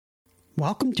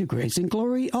Welcome to Grace and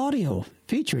Glory Audio,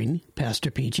 featuring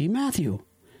Pastor P.G. Matthew.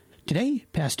 Today,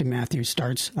 Pastor Matthew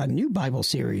starts a new Bible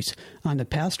series on the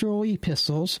pastoral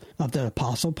epistles of the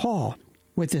Apostle Paul,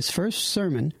 with his first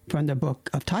sermon from the book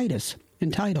of Titus,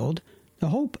 entitled The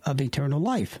Hope of Eternal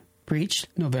Life, preached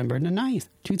November the 9th,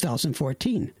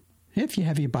 2014. If you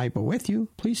have your Bible with you,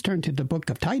 please turn to the book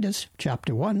of Titus,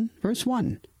 chapter 1, verse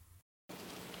 1.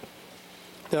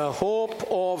 The hope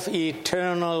of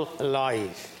eternal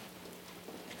life.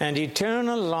 And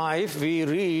eternal life, we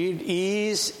read,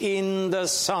 is in the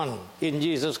Son, in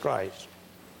Jesus Christ.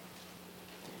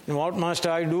 And what must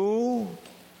I do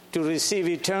to receive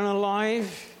eternal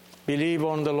life? Believe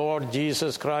on the Lord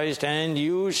Jesus Christ, and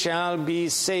you shall be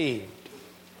saved.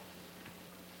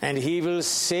 And He will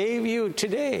save you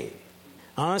today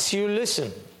as you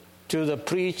listen to the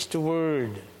preached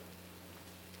word.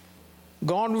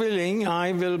 God willing,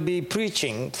 I will be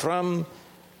preaching from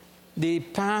the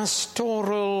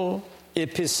pastoral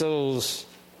epistles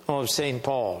of St.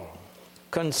 Paul,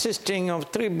 consisting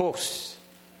of 3 books: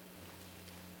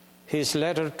 his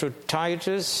letter to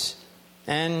Titus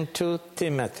and to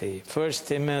Timothy, 1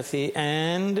 Timothy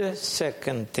and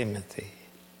 2 Timothy.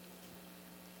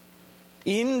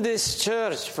 In this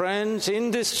church, friends,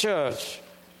 in this church,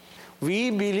 we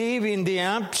believe in the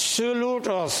absolute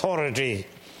authority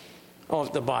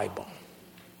of the Bible.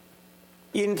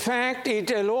 In fact, it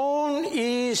alone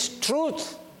is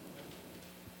truth.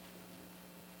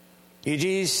 It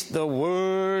is the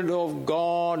Word of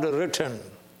God written.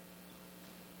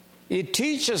 It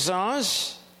teaches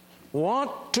us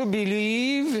what to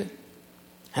believe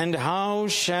and how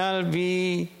shall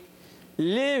we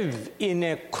live in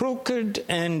a crooked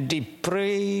and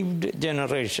depraved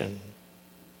generation.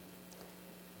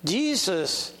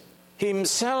 Jesus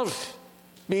Himself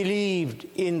believed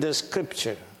in the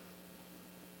Scripture.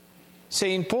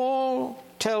 St. Paul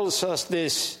tells us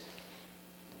this,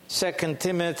 2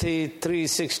 Timothy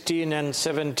 3:16 and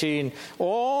 17.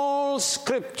 All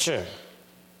Scripture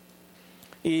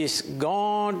is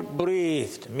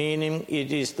God-breathed, meaning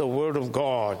it is the Word of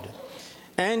God,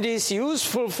 and is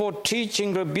useful for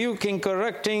teaching, rebuking,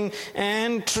 correcting,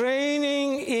 and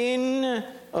training in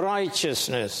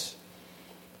righteousness,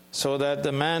 so that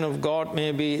the man of God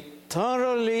may be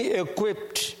thoroughly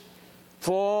equipped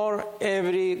for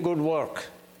every good work.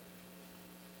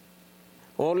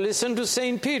 Or listen to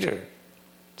St. Peter,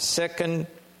 2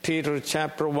 Peter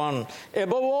chapter 1.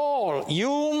 Above all,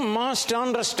 you must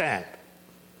understand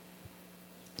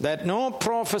that no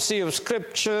prophecy of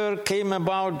Scripture came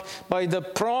about by the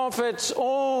prophet's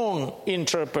own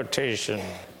interpretation.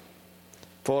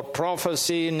 For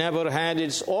prophecy never had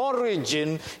its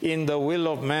origin in the will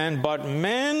of man, but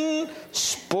men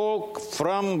spoke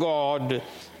from God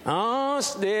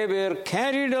as they were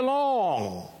carried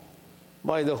along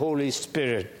by the Holy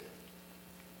Spirit.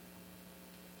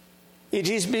 It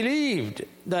is believed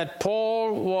that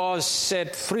Paul was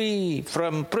set free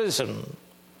from prison.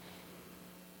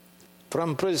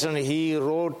 From prison he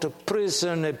wrote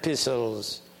prison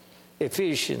epistles: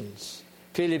 Ephesians,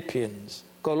 Philippians,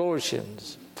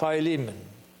 Colossians, Philemon.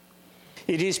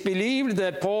 It is believed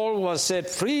that Paul was set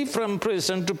free from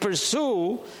prison to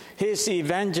pursue his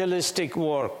evangelistic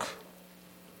work.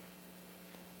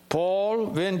 Paul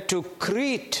went to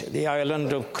Crete, the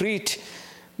island of Crete,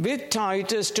 with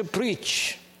Titus to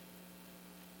preach.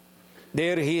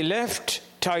 There he left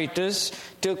Titus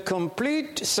to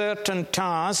complete certain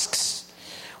tasks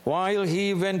while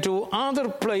he went to other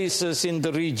places in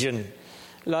the region,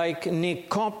 like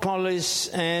Nicopolis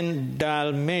and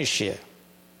Dalmatia.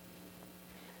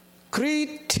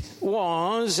 Crete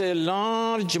was a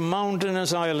large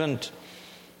mountainous island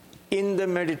in the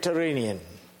Mediterranean,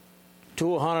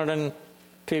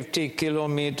 250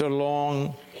 kilometers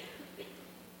long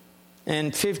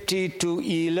and 50 to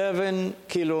 11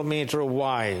 kilometers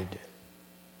wide.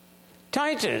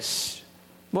 Titus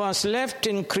was left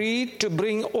in Crete to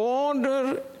bring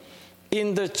order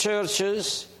in the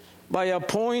churches by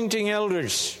appointing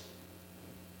elders.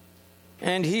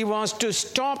 And he was to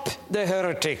stop the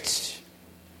heretics,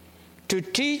 to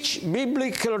teach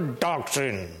biblical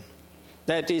doctrine,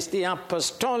 that is the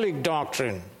apostolic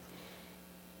doctrine,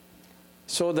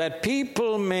 so that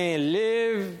people may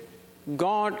live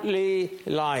godly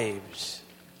lives.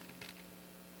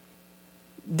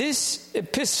 This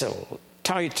epistle,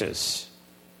 Titus,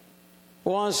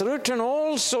 was written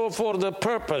also for the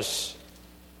purpose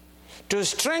to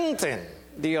strengthen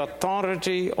the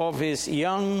authority of his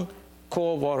young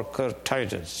co-worker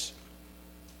Titus.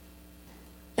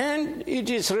 And it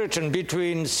is written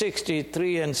between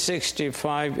 63 and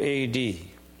 65 AD.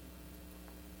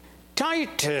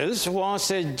 Titus was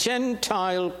a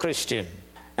Gentile Christian,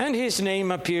 and his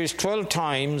name appears 12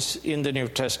 times in the New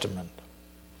Testament.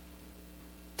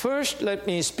 First, let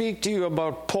me speak to you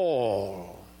about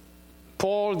Paul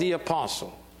the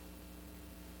Apostle.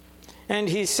 And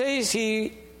he says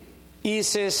he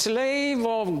is a slave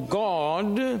of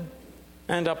God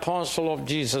and apostle of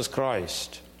Jesus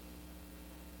Christ.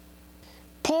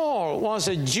 Paul was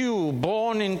a Jew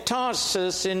born in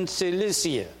Tarsus in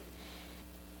Cilicia.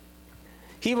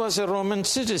 He was a Roman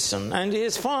citizen, and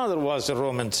his father was a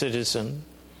Roman citizen.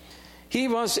 He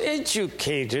was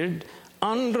educated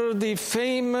under the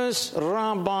famous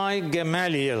Rabbi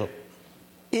Gamaliel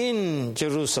in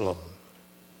Jerusalem.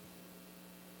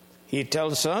 He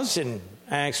tells us in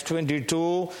Acts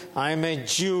 22, I am a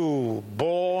Jew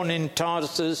born in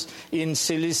Tarsus in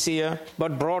Cilicia,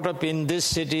 but brought up in this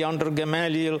city under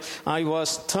Gamaliel. I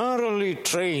was thoroughly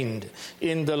trained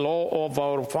in the law of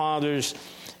our fathers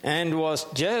and was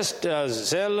just as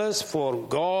zealous for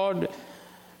God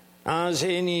as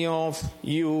any of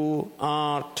you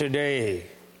are today.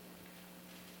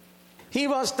 He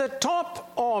was the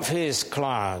top of his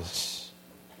class.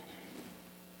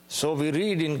 So we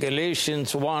read in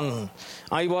Galatians 1,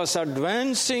 I was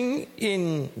advancing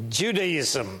in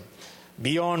Judaism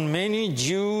beyond many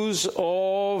Jews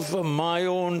of my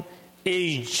own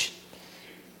age,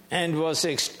 and was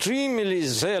extremely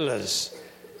zealous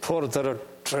for the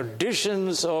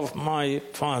traditions of my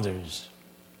fathers.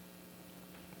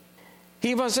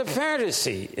 He was a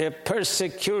Pharisee, a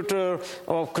persecutor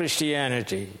of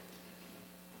Christianity.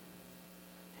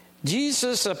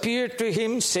 Jesus appeared to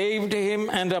him, saved him,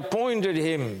 and appointed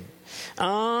him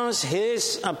as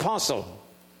his apostle.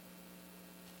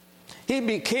 He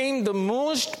became the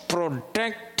most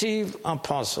protective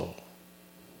apostle.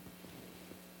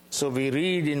 So we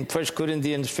read in 1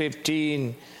 Corinthians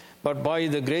 15, but by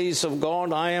the grace of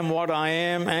God I am what I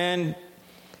am, and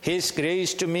his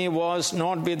grace to me was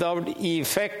not without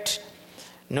effect.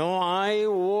 No, I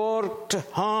worked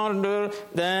harder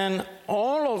than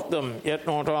all of them, yet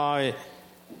not I,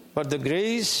 but the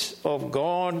grace of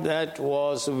God that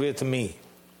was with me.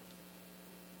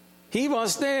 He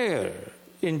was there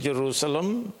in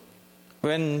Jerusalem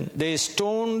when they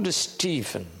stoned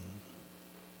Stephen.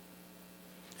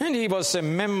 And he was a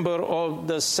member of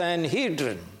the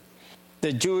Sanhedrin,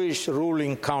 the Jewish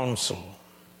ruling council.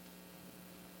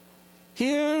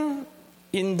 Here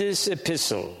in this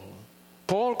epistle,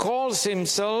 Paul calls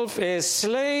himself a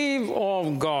slave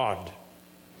of God.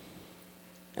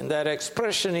 And that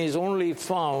expression is only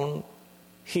found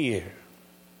here.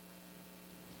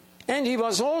 And he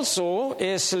was also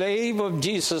a slave of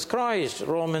Jesus Christ,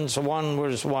 Romans 1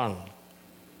 verse 1.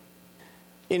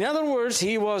 In other words,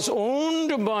 he was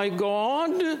owned by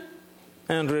God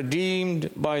and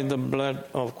redeemed by the blood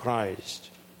of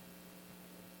Christ.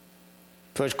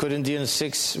 1 Corinthians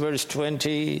 6 verse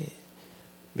 20,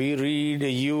 we read,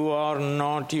 you are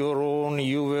not your own,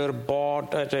 you were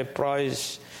bought at a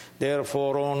price,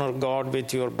 therefore honor God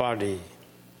with your body.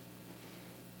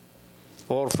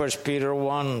 Or 1 Peter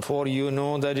 1, for you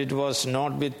know that it was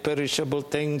not with perishable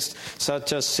things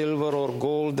such as silver or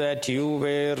gold that you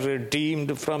were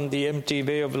redeemed from the empty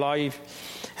way of life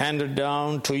handed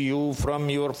down to you from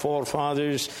your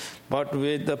forefathers, but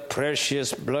with the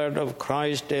precious blood of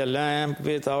Christ, a lamb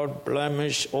without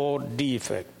blemish or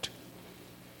defect.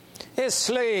 A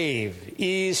slave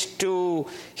is to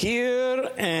hear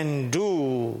and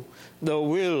do the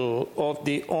will of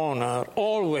the owner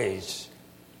always.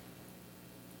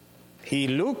 He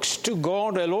looks to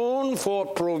God alone for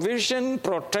provision,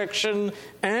 protection,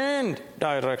 and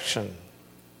direction.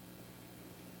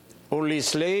 Only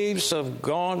slaves of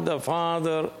God the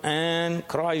Father and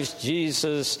Christ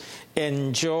Jesus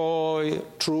enjoy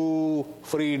true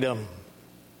freedom.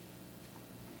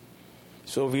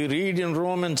 So we read in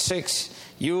Romans 6,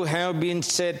 you have been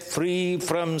set free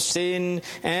from sin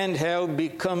and have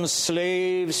become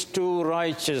slaves to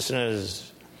righteousness.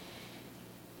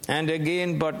 And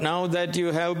again, but now that you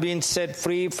have been set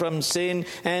free from sin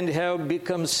and have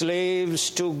become slaves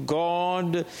to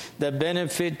God, the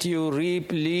benefit you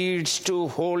reap leads to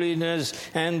holiness,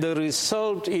 and the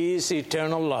result is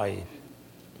eternal life.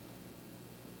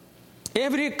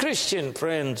 Every Christian,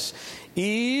 friends,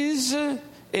 is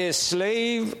a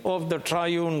slave of the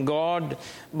triune God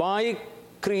by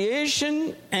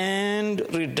creation and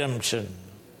redemption.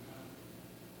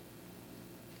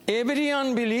 Every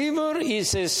unbeliever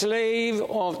is a slave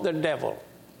of the devil.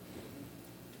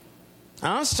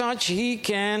 As such, he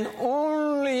can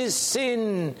only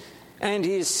sin, and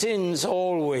he sins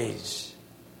always.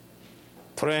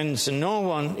 Friends, no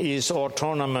one is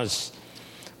autonomous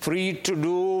free to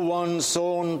do one's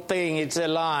own thing. It's a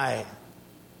lie.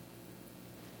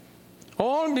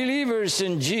 All believers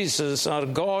in Jesus are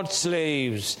God's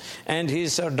slaves and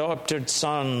His adopted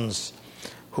sons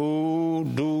who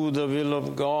do the will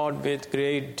of God with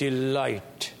great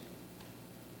delight.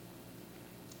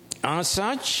 As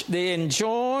such, they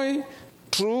enjoy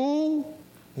true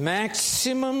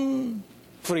maximum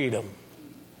freedom.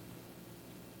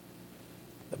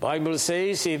 The Bible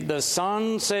says, if the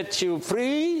Son sets you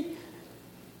free,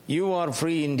 you are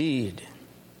free indeed.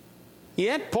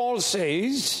 Yet Paul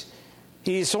says,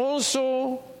 he is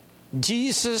also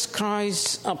Jesus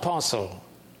Christ's apostle.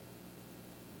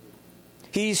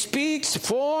 He speaks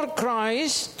for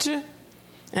Christ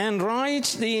and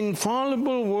writes the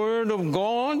infallible word of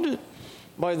God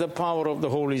by the power of the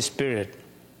Holy Spirit.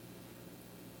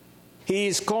 He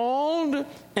is called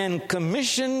and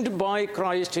commissioned by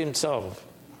Christ Himself.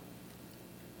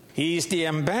 He is the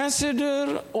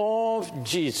ambassador of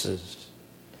Jesus.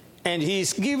 And he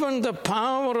is given the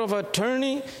power of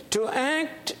attorney to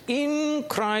act in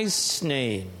Christ's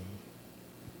name.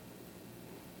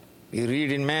 We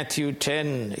read in Matthew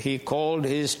 10, He called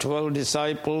His 12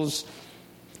 disciples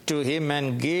to Him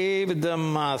and gave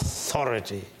them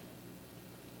authority.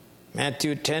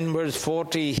 Matthew 10 verse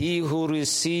 40, He who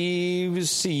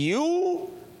receives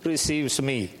you receives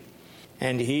me,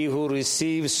 and he who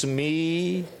receives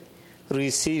me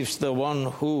receives the one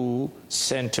who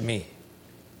sent me.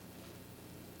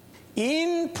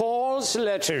 In Paul's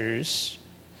letters,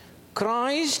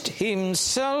 Christ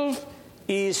Himself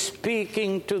is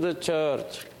speaking to the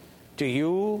church, to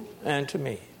you and to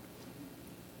me.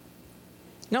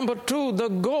 Number two, the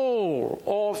goal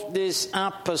of this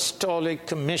apostolic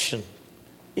commission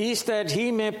is that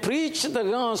he may preach the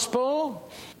gospel,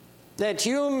 that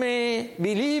you may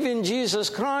believe in Jesus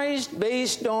Christ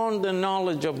based on the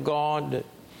knowledge of God,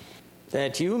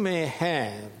 that you may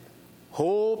have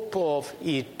hope of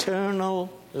eternal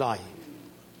life.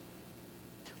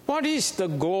 What is the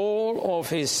goal of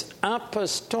his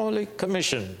apostolic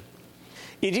commission?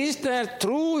 It is that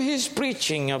through his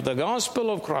preaching of the gospel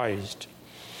of Christ,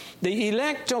 the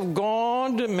elect of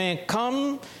God may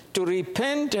come to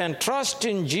repent and trust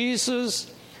in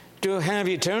Jesus to have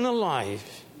eternal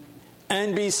life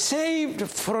and be saved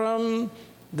from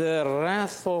the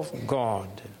wrath of God.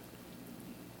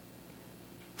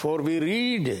 For we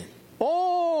read,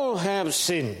 all have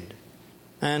sinned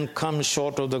and come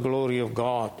short of the glory of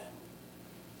God.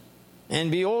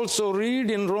 And we also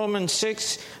read in Romans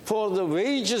 6, for the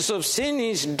wages of sin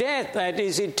is death, that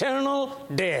is eternal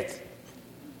death.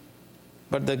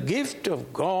 But the gift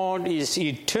of God is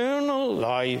eternal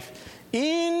life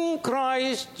in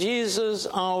Christ Jesus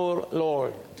our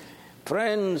Lord.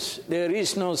 Friends, there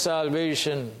is no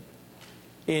salvation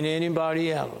in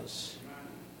anybody else.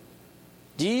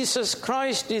 Jesus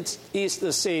Christ is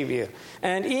the Savior,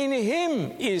 and in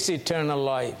Him is eternal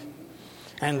life.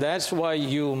 And that's why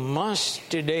you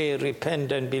must today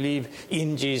repent and believe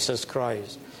in Jesus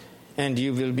Christ, and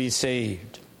you will be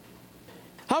saved.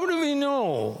 How do we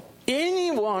know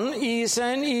anyone is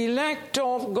an elect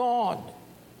of God?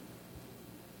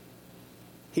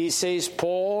 He says,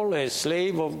 Paul, a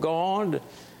slave of God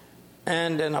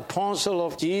and an apostle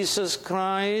of Jesus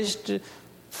Christ,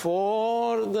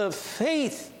 for the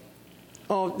faith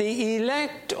of the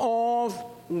elect of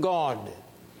God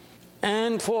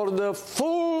and for the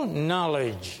full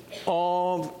knowledge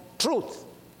of truth,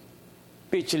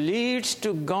 which leads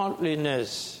to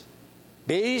godliness,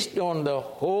 based on the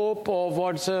hope of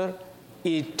what's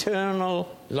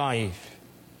eternal life.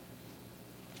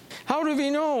 How do we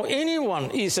know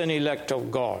anyone is an elect of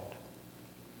God?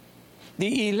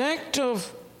 The elect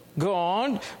of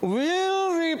God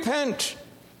will repent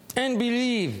and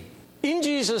believe in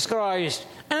Jesus Christ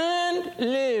and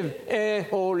live a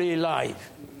holy life.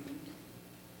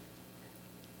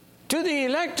 To the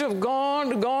elect of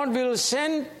God, God will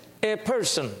send a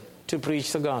person to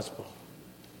preach the gospel.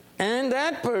 And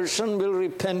that person will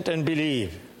repent and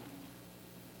believe.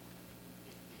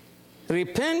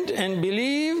 Repent and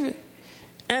believe,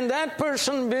 and that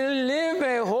person will live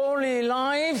a holy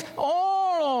life,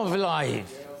 all of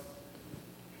life,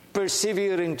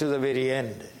 persevering to the very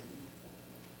end.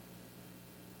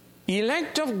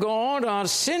 Elect of God are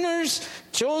sinners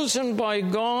chosen by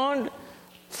God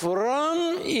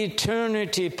from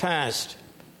eternity past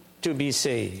to be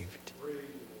saved.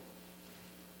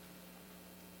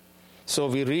 So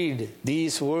we read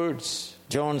these words,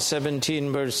 John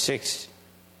 17 verse 6.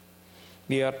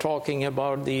 We are talking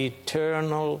about the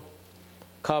eternal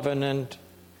covenant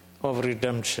of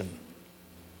redemption.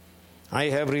 I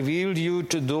have revealed you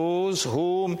to those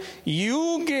whom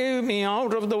you gave me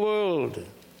out of the world.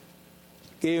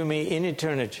 gave me in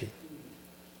eternity.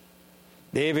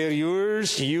 They were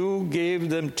yours, you gave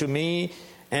them to me,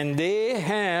 and they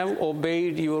have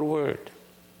obeyed your word.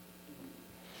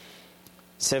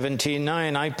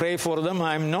 17:9, I pray for them.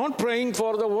 I am not praying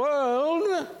for the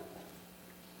world,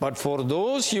 but for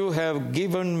those you have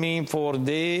given me, for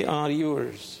they are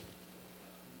yours.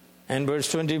 And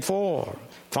verse 24,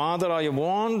 Father, I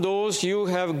want those you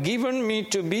have given me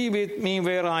to be with me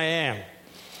where I am,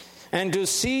 and to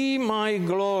see my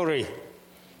glory,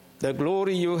 the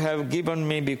glory you have given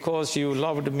me because you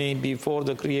loved me before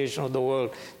the creation of the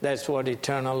world. That's what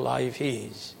eternal life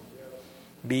is.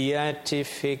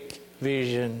 Beatific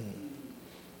vision.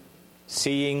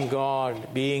 Seeing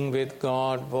God, being with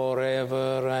God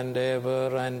forever and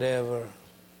ever and ever.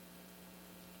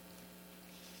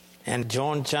 And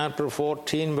John chapter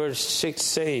 14 verse 6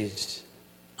 says,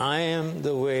 I am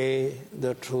the way,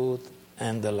 the truth,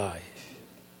 and the life.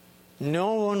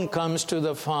 No one comes to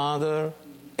the Father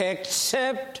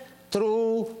except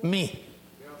through me.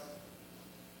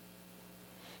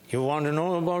 You want to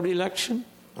know about election?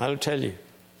 I'll tell you.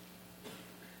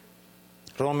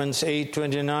 Romans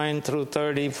 8:29 through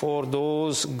 30, for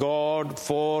those God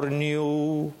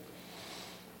foreknew,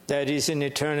 that is in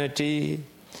eternity,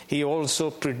 he also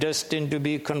predestined to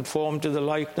be conformed to the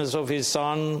likeness of his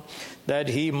Son, that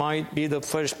he might be the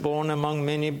firstborn among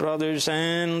many brothers.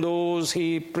 And those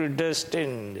he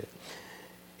predestined,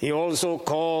 he also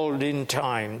called in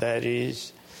time, that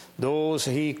is, those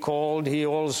he called, he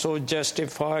also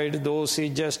justified. Those he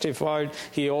justified,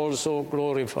 he also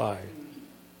glorified.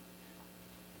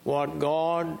 What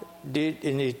God did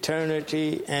in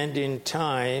eternity and in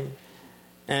time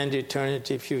and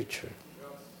eternity future.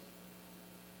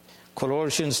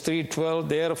 Colossians 3:12,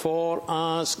 therefore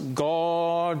ask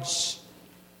God's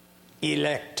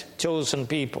elect, chosen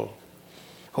people,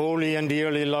 holy and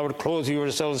dearly loved, clothe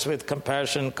yourselves with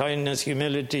compassion, kindness,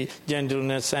 humility,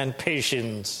 gentleness, and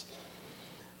patience.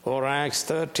 Or Acts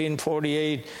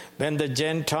 13:48, when the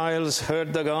Gentiles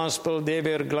heard the gospel, they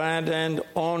were glad and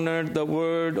honored the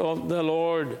word of the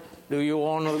Lord. Do you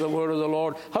honor the word of the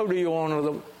Lord? How do you honor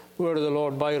the word of the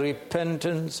Lord? By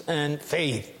repentance and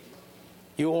faith.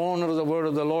 You honor the word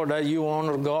of the Lord as you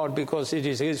honor God, because it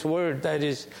is his word that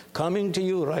is coming to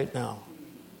you right now.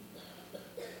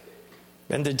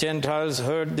 When the Gentiles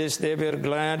heard this, they were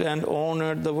glad and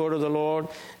honored the word of the Lord.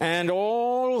 And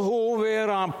all who were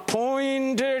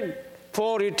appointed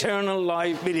for eternal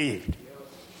life believed.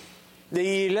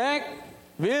 The elect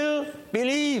will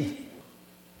believe.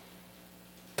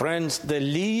 Friends, the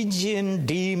legion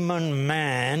demon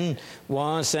man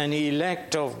was an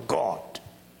elect of God.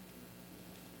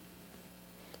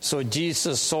 So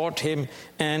Jesus sought him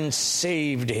and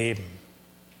saved him.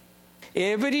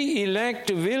 Every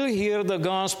elect will hear the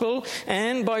gospel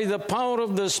and by the power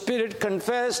of the Spirit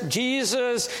confess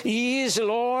Jesus is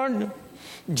Lord.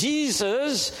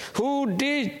 Jesus who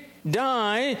did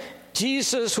die,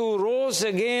 Jesus who rose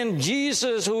again,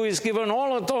 Jesus who is given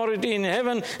all authority in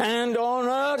heaven and on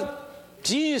earth,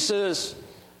 Jesus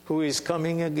who is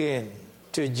coming again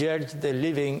to judge the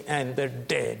living and the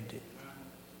dead.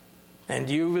 And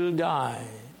you will die,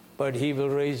 but he will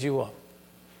raise you up.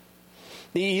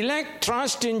 The elect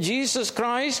trust in Jesus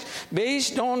Christ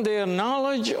based on their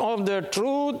knowledge of the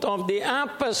truth of the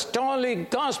apostolic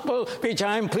gospel which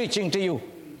I am preaching to you.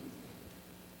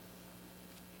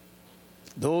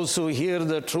 Those who hear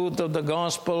the truth of the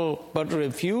gospel but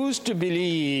refuse to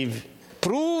believe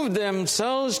prove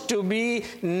themselves to be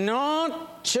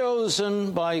not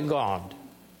chosen by God.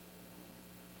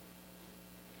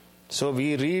 So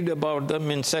we read about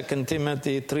them in 2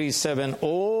 Timothy 3:7,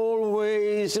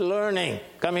 always learning,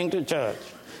 coming to church,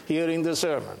 hearing the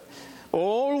sermon.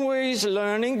 Always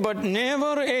learning, but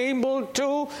never able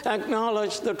to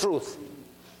acknowledge the truth.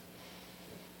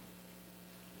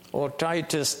 Or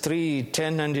Titus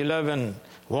 3:10 and 11,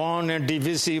 warn a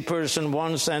divisive person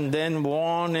once and then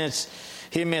warn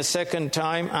him a second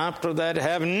time. After that,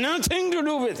 have nothing to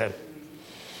do with it.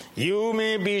 You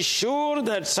may be sure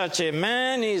that such a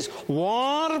man is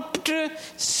warped,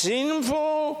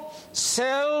 sinful,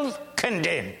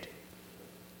 self-condemned.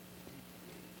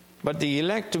 But the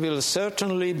elect will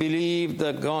certainly believe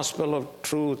the gospel of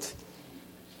truth,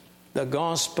 the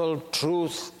gospel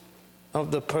truth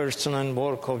of the person and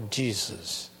work of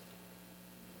Jesus.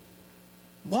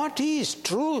 What is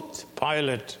truth?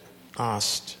 Pilate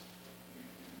asked.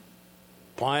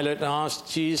 Pilate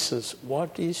asked Jesus,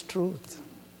 what is truth?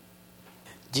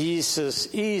 Jesus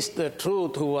is the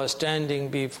truth who was standing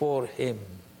before him.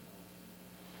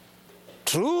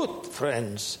 Truth,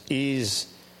 friends, is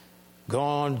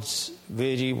God's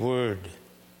very word.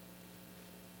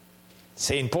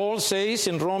 St. Paul says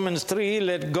in Romans 3,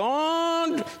 let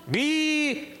God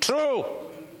be true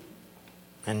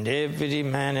and every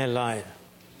man a liar.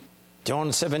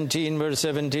 John 17 verse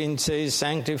 17 says,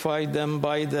 sanctify them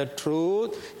by the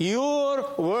truth. Your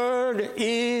word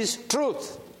is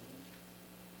truth.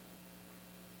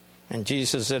 And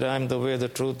Jesus said, I am the way, the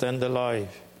truth, and the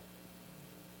life.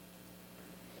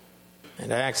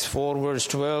 And Acts 4 verse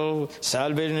 12,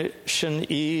 salvation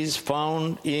is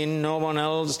found in no one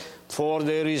else, for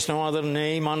there is no other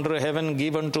name under heaven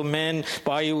given to men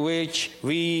by which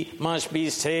we must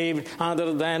be saved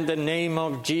other than the name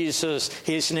of Jesus.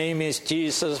 His name is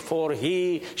Jesus, for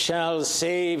he shall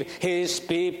save his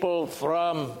people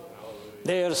from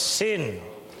their sin,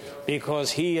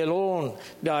 because he alone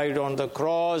died on the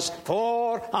cross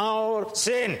for our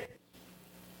sin.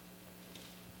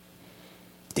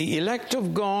 The elect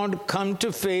of God come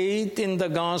to faith in the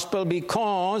gospel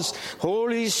because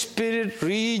Holy Spirit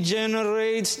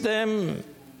regenerates them,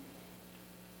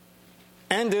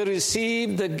 and they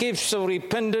receive the gifts of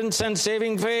repentance and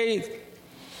saving faith.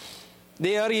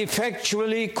 They are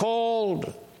effectually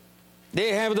called.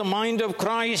 They have the mind of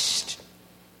Christ.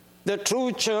 The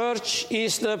true church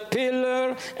is the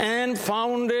pillar and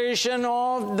foundation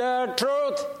of the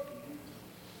truth.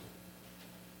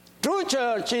 True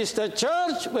church is the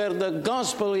church where the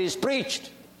gospel is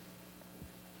preached.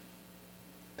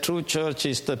 True church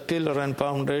is the pillar and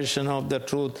foundation of the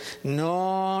truth,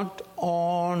 not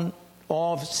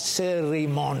of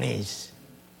ceremonies.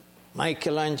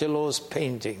 Michelangelo's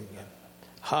painting,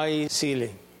 high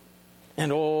ceiling,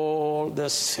 and all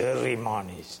the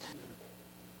ceremonies.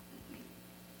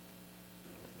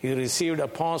 He received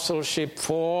apostleship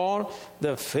for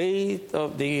the faith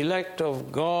of the elect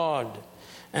of God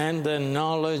and the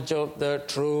knowledge of the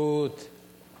truth.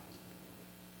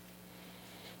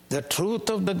 The truth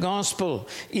of the gospel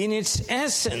in its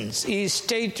essence is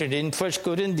stated in 1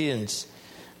 Corinthians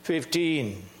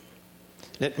 15.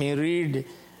 Let me read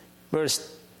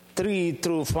verse 3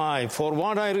 through 5. For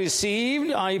what I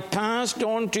received, I passed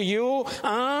on to you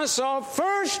as of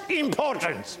first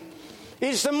importance.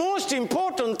 It's the most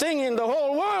important thing in the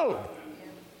whole world,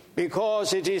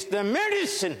 because it is the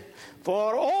medicine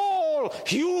for all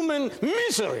human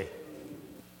misery.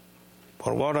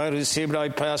 For what I received, I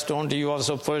passed on to you as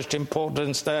of first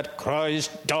importance, that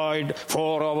Christ died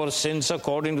for our sins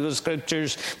according to the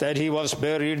Scriptures, that he was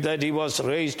buried, that he was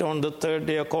raised on the third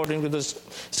day according to the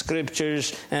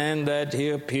Scriptures, and that he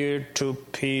appeared to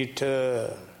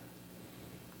Peter.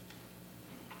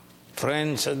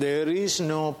 Friends, there is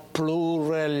no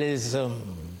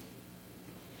pluralism.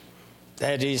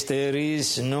 That is, there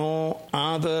is no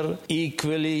other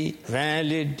equally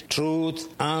valid truth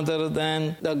other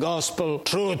than the gospel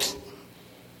truth,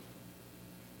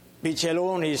 which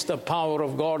alone is the power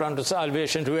of God unto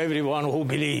salvation to everyone who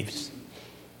believes.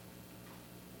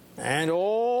 And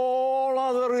all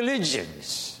other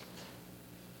religions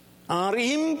are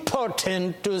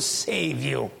impotent to save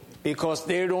you, because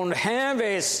they don't have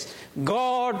a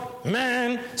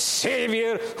God-man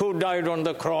Savior who died on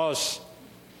the cross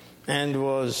and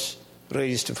was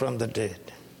raised from the dead.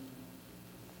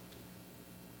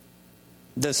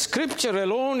 The Scripture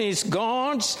alone is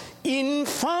God's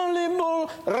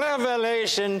infallible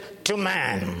revelation to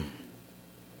man.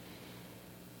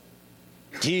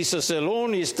 Jesus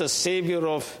alone is the Savior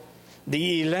of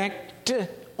the elect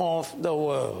of the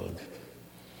world.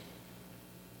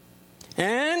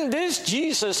 And this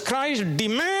Jesus Christ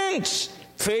demands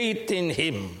faith in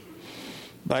him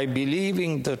by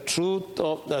believing the truth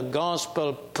of the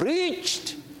gospel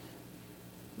preached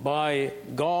by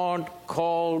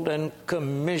God-called and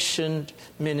commissioned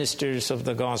ministers of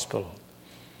the gospel.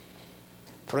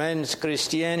 Friends,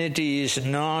 Christianity is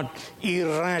not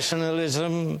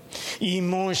irrationalism,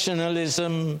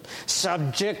 emotionalism,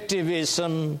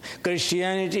 subjectivism.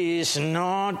 Christianity is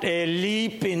not a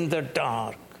leap in the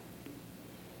dark.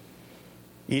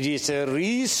 It is a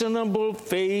reasonable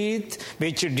faith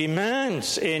which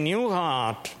demands a new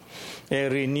heart, a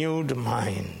renewed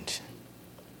mind.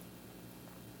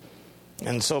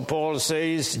 And so Paul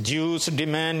says, Jews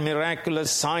demand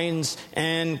miraculous signs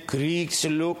and Greeks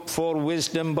look for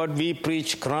wisdom, but we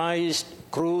preach Christ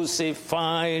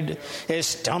crucified, a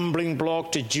stumbling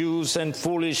block to Jews and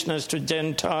foolishness to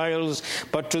Gentiles.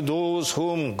 But to those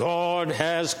whom God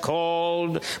has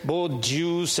called, both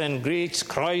Jews and Greeks,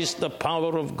 Christ the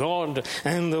power of God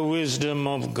and the wisdom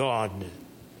of God.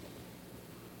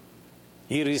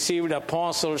 He received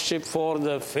apostleship for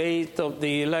the faith of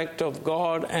the elect of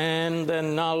God and the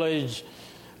knowledge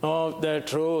of the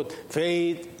truth.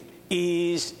 Faith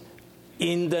is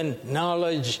in the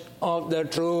knowledge of the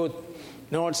truth.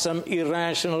 not some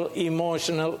irrational,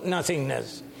 emotional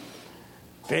nothingness.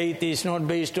 Faith is not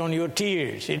based on your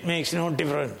tears. It makes no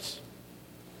difference.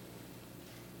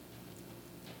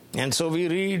 And so we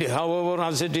read, however,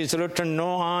 as it is written,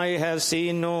 no eye has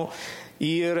seen, no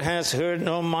ear has heard,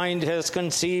 no mind has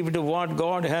conceived what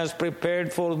God has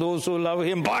prepared for those who love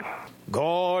Him. But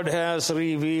God has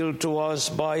revealed to us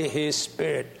by His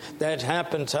Spirit. That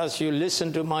happens as you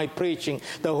listen to my preaching.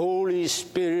 The Holy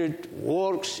Spirit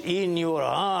works in your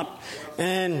heart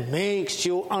and makes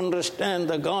you understand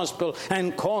the gospel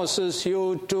and causes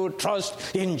you to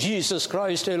trust in Jesus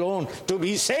Christ alone to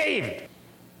be saved.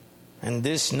 And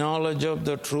this knowledge of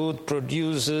the truth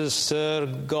produces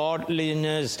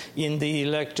godliness in the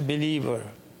elect believer.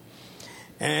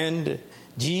 And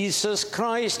Jesus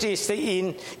Christ is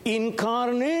the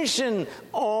incarnation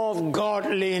of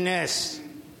godliness.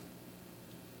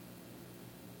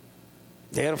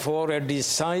 Therefore, a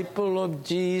disciple of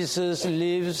Jesus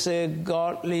lives a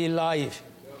godly life.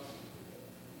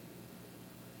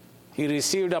 He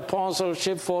received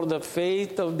apostleship for the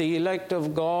faith of the elect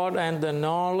of God and the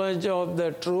knowledge of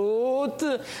the truth,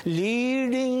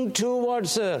 leading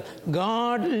towards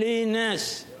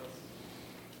godliness.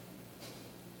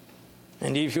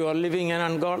 And if you are living an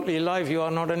ungodly life, you are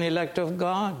not an elect of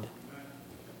God.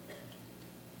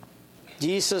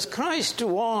 Jesus Christ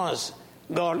was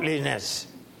godliness.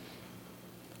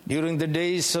 During the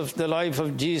days of the life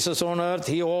of Jesus on earth,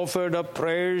 He offered up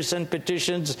prayers and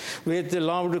petitions with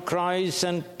loud cries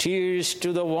and tears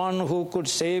to the one who could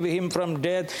save Him from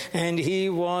death, and He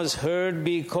was heard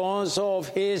because of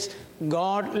His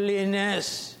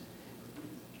godliness.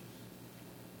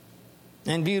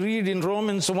 And we read in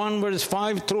Romans 1 verse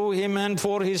 5, through Him and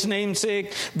for His name's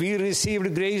sake, we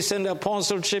received grace and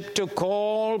apostleship to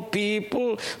call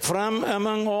people from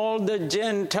among all the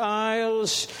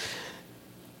Gentiles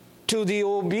to the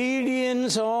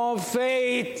obedience of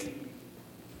faith.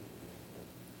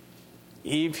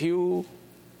 If you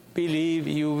believe,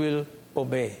 you will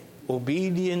obey.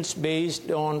 Obedience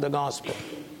based on the gospel.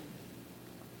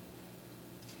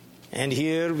 And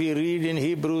here we read in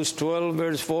Hebrews 12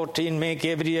 verse 14, make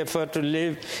every effort to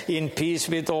live in peace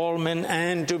with all men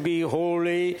and to be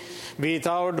holy.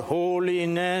 Without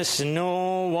holiness,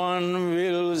 no one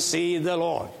will see the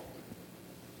Lord.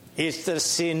 It's the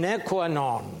sine qua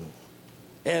non,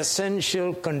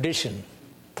 essential condition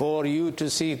for you to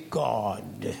see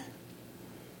God.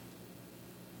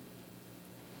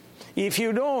 If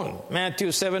you don't, Matthew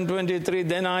 7:23,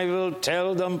 then I will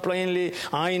tell them plainly,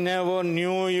 I never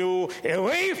knew you.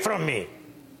 Away from me,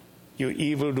 you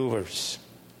evildoers.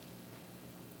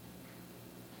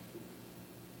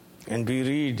 And we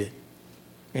read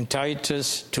in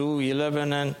Titus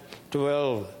 2:11 and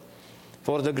 12,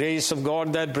 for the grace of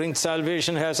God that brings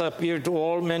salvation has appeared to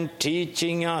all men,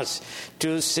 teaching us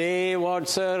to say what,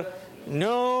 sir?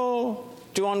 No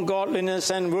to ungodliness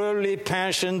and worldly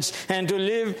passions, and to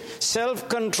live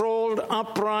self-controlled,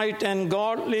 upright, and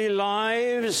godly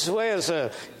lives. Where,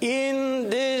 sir? In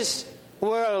this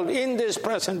world, in this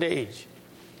present age.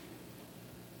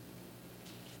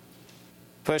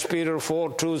 1 Peter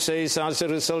 4:2 says, as a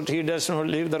result, he does not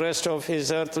live the rest of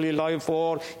his earthly life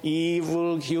for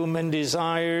evil human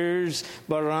desires,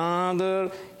 but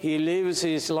rather he lives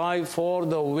his life for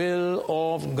the will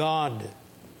of God.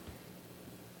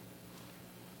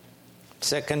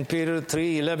 2 Peter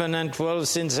 3:11 and 12,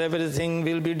 since everything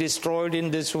will be destroyed in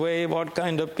this way, what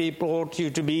kind of people ought you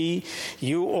to be?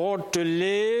 You ought to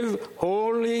live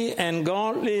holy and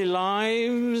godly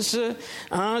lives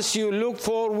as you look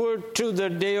forward to the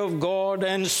day of God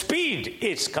and speed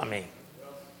its coming.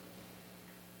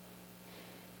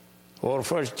 Or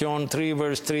 1 John 3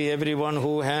 verse 3, everyone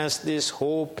who has this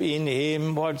hope in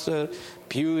Him,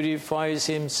 purifies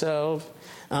himself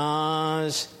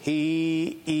as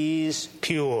He is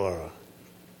pure.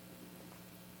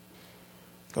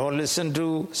 Or listen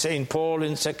to St. Paul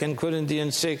in 2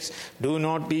 Corinthians 6, do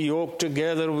not be yoked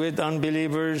together with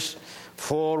unbelievers,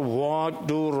 for what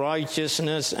do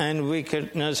righteousness and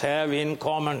wickedness have in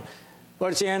common?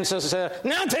 What's the answer, sir?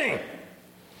 Nothing!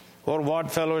 Or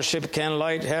what fellowship can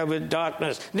light have with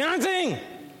darkness? Nothing!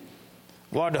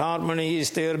 What harmony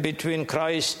is there between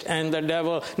Christ and the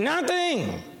devil?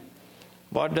 Nothing!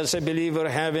 What does a believer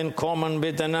have in common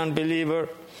with an unbeliever?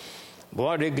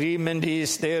 What agreement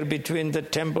is there between the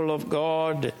temple of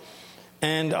God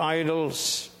and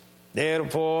idols?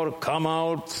 Therefore, come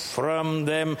out from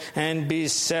them and be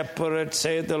separate,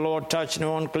 saith the Lord. Touch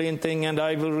no unclean thing, and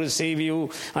I will receive you.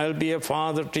 I'll be a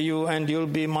father to you, and you'll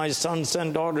be my sons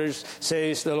and daughters,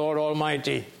 says the Lord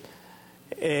Almighty.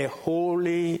 A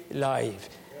holy life,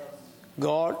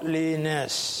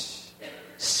 godliness,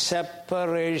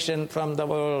 separation from the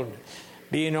world.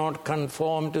 Be not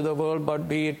conformed to the world, but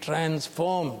be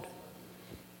transformed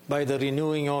by the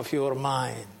renewing of your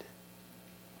mind.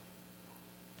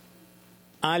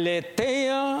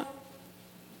 Aletheia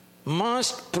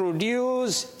must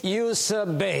produce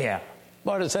eusebeia.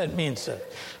 What does that mean, sir?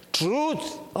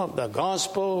 Truth of the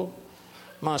gospel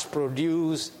must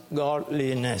produce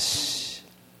godliness.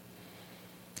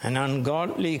 An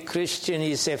ungodly Christian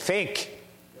is a fake.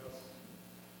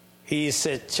 He is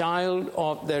a child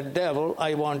of the devil.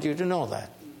 I want you to know that.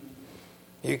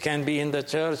 You can be in the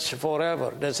church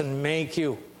forever. Doesn't make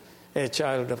you a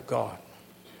child of God.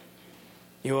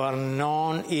 You are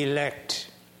non-elect.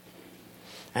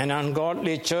 An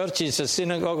ungodly church is a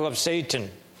synagogue of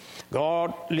Satan.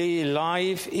 Godly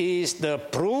life is the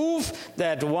proof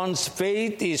that one's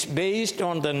faith is based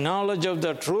on the knowledge of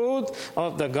the truth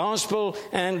of the gospel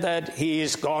and that he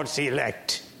is God's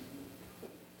elect.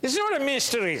 It's not a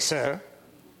mystery, sir.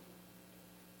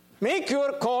 Make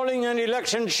your calling and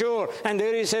election sure, and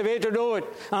there is a way to do it.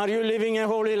 Are you living a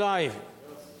holy life?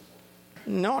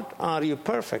 Not are you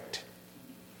perfect.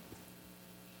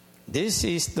 This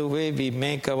is the way we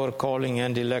make our calling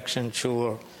and election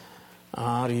sure.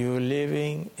 Are you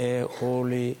living a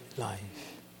holy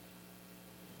life?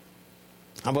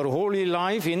 Our holy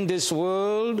life in this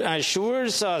world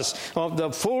assures us of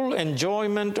the full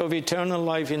enjoyment of eternal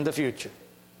life in the future.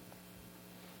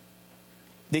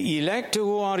 The elect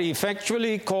who are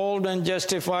effectually called and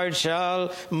justified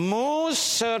shall most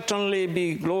certainly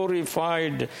be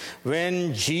glorified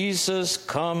when Jesus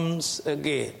comes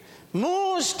again.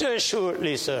 Most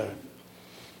assuredly, sir.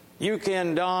 You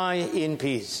can die in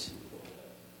peace.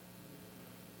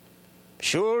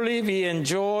 Surely we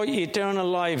enjoy eternal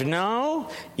life now,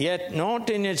 yet not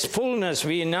in its fullness.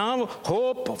 We now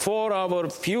hope for our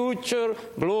future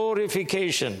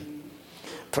glorification.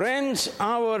 Friends,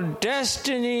 our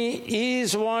destiny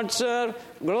is what, sir?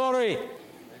 Glory.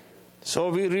 So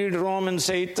we read Romans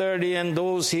 8:30, and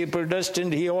those he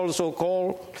predestined, he also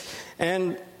called,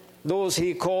 and those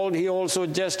he called, he also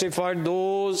justified.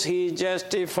 Those he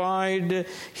justified,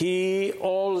 he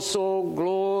also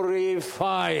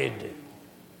glorified.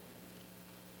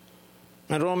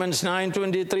 In Romans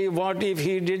 9:23, what if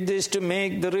he did this to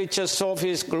make the riches of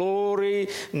his glory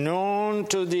known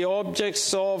to the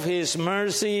objects of his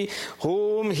mercy,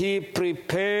 whom he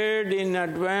prepared in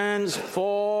advance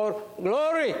for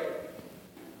glory?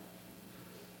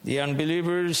 The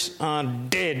unbelievers are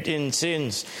dead in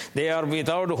sins. They are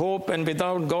without hope and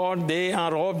without God. They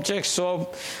are objects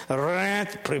of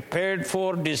wrath prepared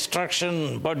for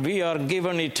destruction. But we are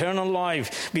given eternal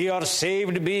life. We are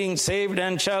saved, being saved,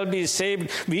 and shall be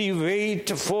saved. We wait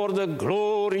for the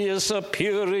glorious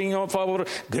appearing of our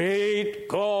great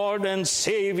God and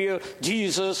Savior,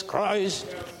 Jesus Christ.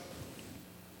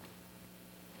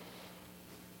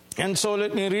 And so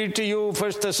let me read to you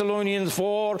 1 Thessalonians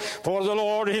 4. For the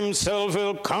Lord himself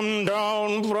will come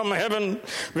down from heaven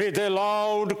with a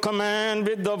loud command,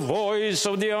 with the voice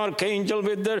of the archangel,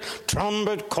 with the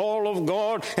trumpet call of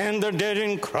God, and the dead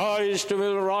in Christ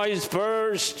will rise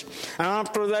first.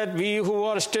 After that, we who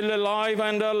are still alive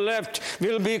and are left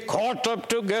will be caught up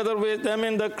together with them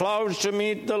in the clouds to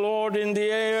meet the Lord in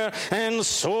the air. And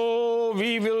so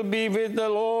we will be with the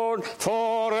Lord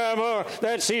forever.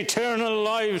 That's eternal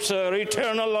life, sir,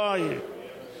 eternal life.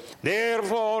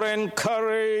 Therefore,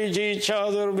 encourage each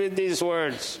other with these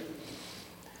words.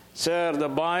 Sir, the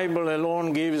Bible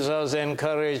alone gives us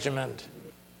encouragement.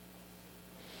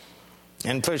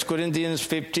 In 1 Corinthians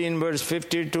 15, verse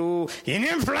 52, in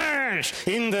a flash,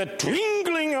 in the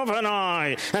twinkling of an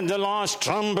eye, and the last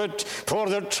trumpet, for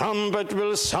the trumpet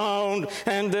will sound,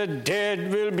 and the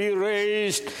dead will be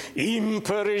raised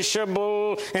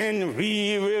imperishable, and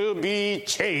we will be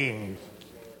changed.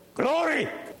 Glory!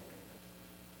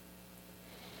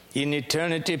 In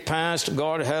eternity past,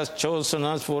 God has chosen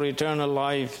us for eternal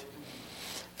life.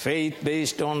 Faith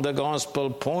based on the gospel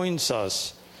points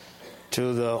us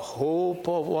to the hope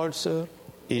of what, sir?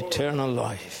 Eternal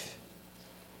life.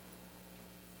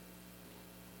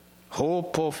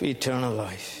 Hope of eternal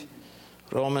life.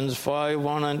 Romans 5,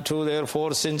 1 and 2,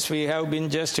 therefore, since we have been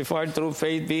justified through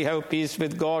faith, we have peace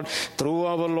with God through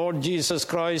our Lord Jesus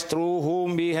Christ, through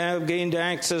whom we have gained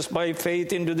access by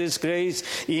faith into this grace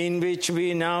in which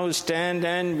we now stand,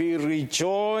 and we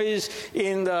rejoice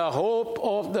in the hope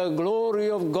of the glory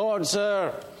of God,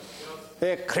 sir.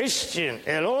 A Christian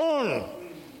alone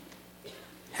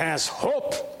has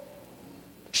hope,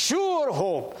 sure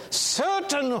hope,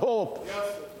 certain hope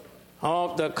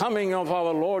of the coming of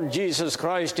our Lord Jesus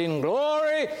Christ in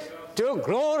glory to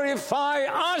glorify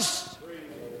us.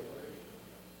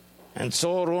 And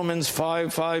so Romans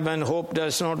 5:5, and hope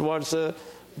does not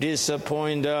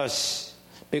disappoint us,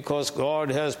 because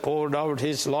God has poured out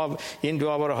his love into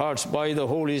our hearts by the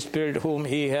Holy Spirit whom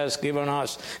he has given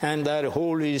us. And that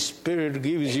Holy Spirit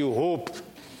gives you hope.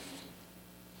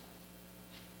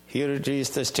 Here it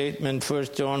is, the statement,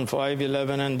 1 John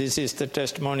 5:11, and this is the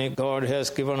testimony: God has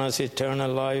given us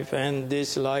eternal life, and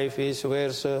this life is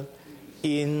where, sir?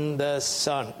 In the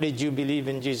Son. Did you believe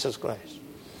in Jesus Christ?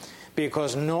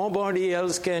 Because nobody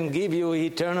else can give you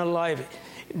eternal life.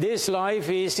 This life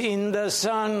is in the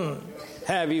Son.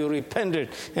 Have you repented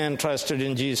and trusted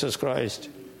in Jesus Christ?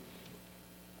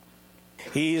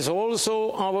 He is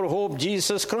also our hope.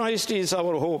 Jesus Christ is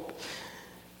our hope.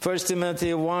 1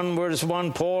 Timothy 1 verse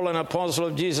 1, Paul, an apostle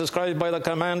of Jesus Christ, by the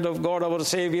command of God our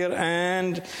Savior,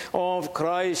 and of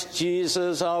Christ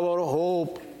Jesus our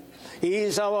hope. He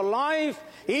is our life.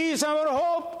 He is our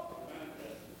hope.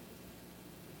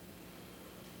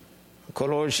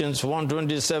 Colossians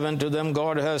 1:27, to them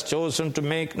God has chosen to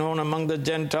make known among the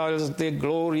Gentiles the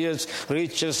glorious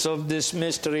riches of this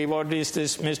mystery. What is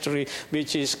this mystery?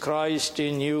 Which is Christ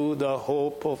in you, the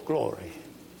hope of glory.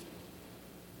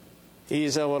 He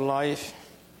is our life.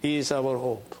 He is our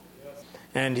hope.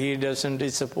 And he doesn't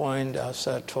disappoint us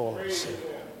at all.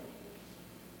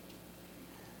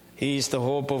 He is the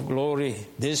hope of glory.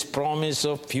 This promise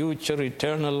of future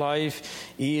eternal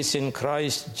life is in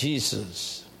Christ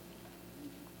Jesus.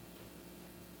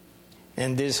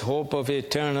 And this hope of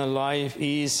eternal life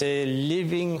is a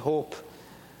living hope,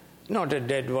 not a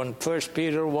dead one. 1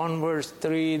 Peter 1 verse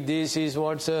 3, this is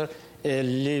what's a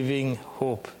living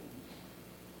hope.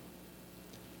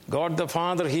 God the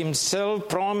Father himself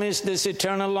promised this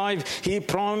eternal life. He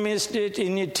promised it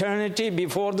in eternity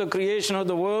before the creation of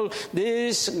the world.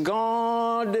 This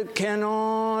God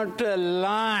cannot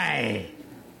lie.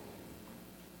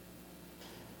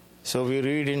 So we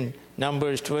read in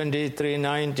Numbers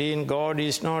 23:19, God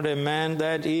is not a man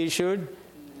that he should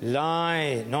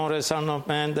lie, nor a son of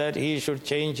man that he should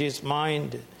change his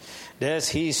mind. Does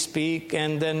he speak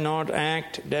and then not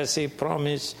act? Does he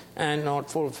promise and not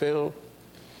fulfill?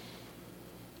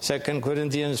 2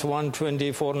 Corinthians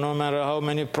 1:24, no matter how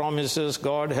many promises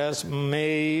God has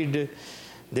made,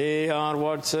 they are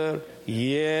what, sir?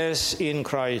 Yes, in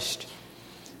Christ.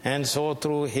 And so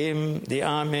through him the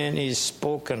Amen is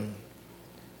spoken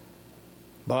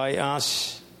by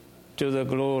us to the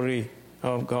glory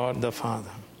of God the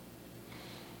Father.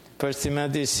 1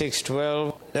 Timothy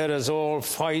 6:12, let us all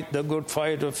fight the good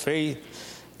fight of faith,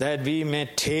 that we may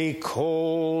take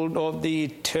hold of the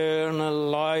eternal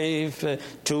life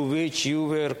to which you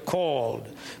were called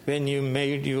when you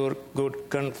made your good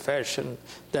confession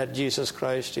that Jesus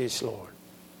Christ is Lord.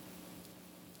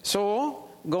 So,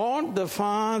 God the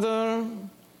Father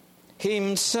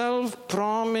himself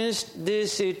promised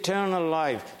this eternal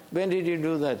life. When did he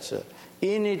do that, sir?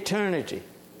 In eternity.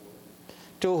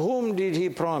 To whom did he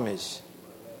promise?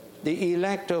 The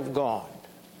elect of God.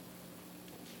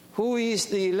 Who is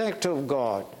the elect of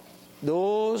God?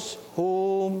 Those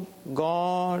whom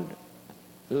God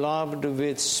loved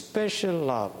with special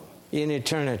love in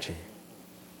eternity.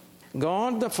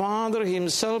 God the Father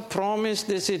himself promised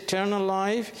this eternal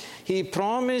life. He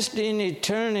promised in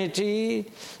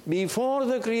eternity before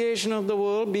the creation of the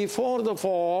world, before the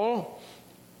fall.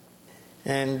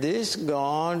 And this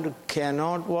God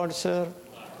cannot, what, sir?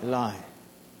 Lie.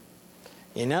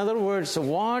 In other words,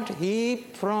 what he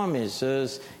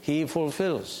promises, he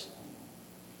fulfills.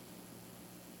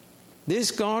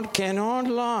 This God cannot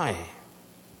lie.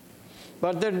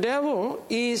 But the devil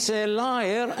is a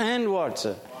liar and what,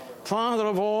 sir? Father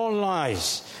of all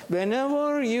lies.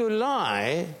 Whenever you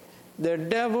lie, the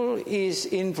devil is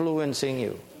influencing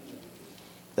you.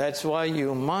 That's why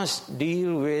you must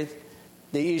deal with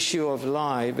the issue of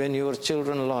lie when your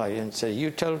children lie and say,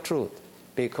 you tell truth,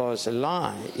 because a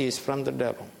lie is from the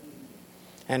devil.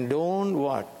 And don't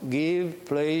what? Give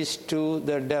place to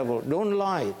the devil. Don't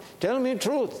lie. Tell me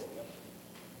truth.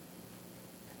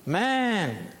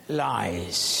 Man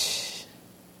lies.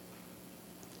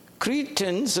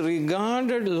 Cretans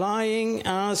regarded lying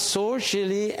as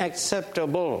socially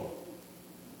acceptable.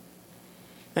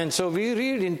 And so we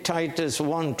read in Titus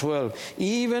 1:12,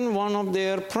 even one of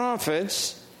their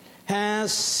prophets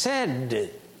has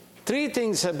said 3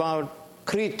 things about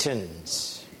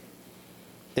Cretans.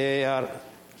 They are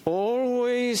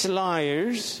always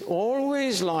liars,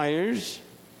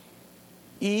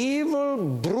 evil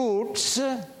brutes,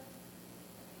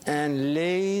 and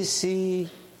lazy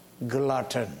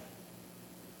glutton.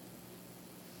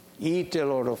 Eat a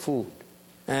lot of food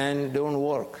and don't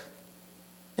work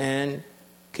and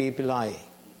keep lying.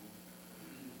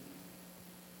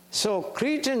 So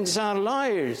Cretans are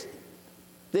liars.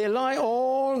 They lie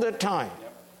all the time.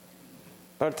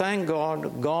 But thank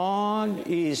God, God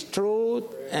is truth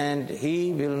and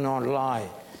He will not lie.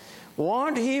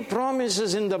 What He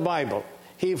promises in the Bible,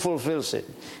 He fulfills it.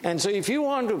 And so if you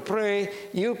want to pray,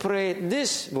 you pray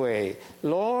this way.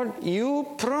 Lord,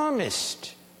 you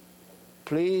promised.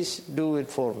 Please do it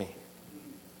for me.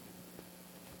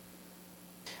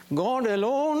 God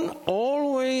alone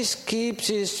always keeps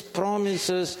His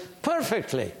promises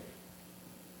perfectly.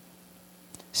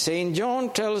 St.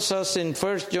 John tells us in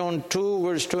 1 John 2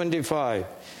 verse 25,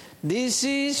 this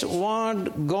is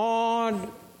what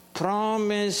God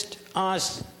promised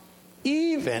us,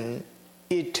 even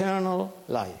eternal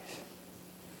life.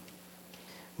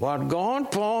 What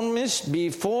God promised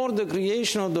before the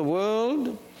creation of the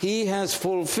world, He has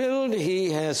fulfilled,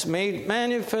 He has made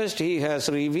manifest, He has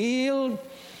revealed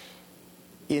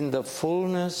in the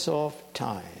fullness of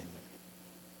time.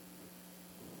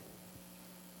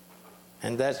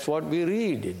 And that's what we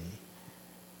read in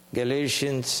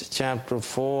Galatians chapter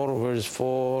 4, verse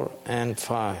 4 and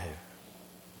 5.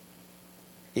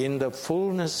 In the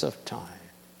fullness of time,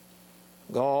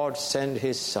 God sent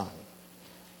His Son,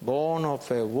 born of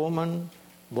a woman,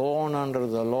 born under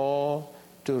the law,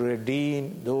 to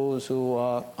redeem those who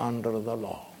are under the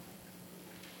law.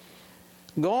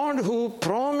 God, who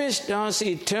promised us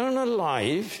eternal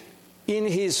life in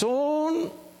His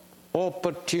own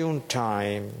opportune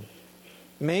time,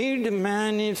 made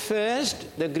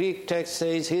manifest, the Greek text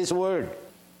says, His Word.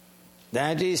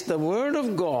 That is the Word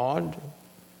of God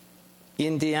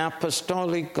in the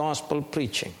apostolic gospel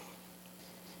preaching.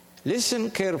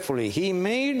 Listen carefully. He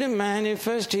made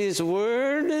manifest His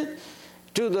Word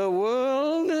to the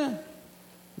world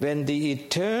when the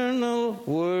eternal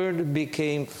Word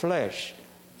became flesh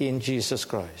in Jesus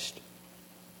Christ.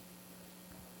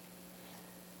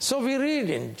 So we read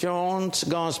in John's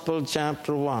Gospel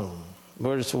chapter 1,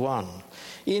 verse 1,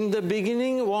 in the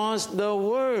beginning was the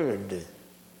Word,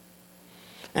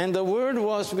 and the Word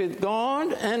was with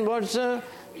God, and what's the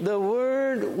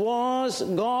Word was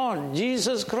God.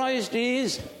 Jesus Christ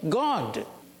is God.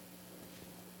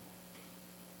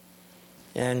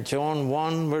 And John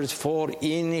 1 verse 4,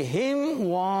 in Him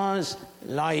was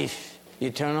life,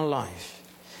 eternal life.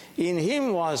 In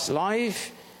Him was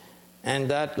life, and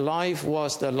that life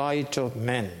was the light of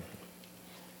men.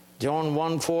 John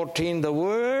 1:14, the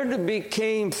Word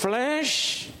became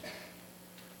flesh.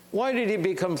 Why did He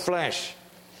become flesh?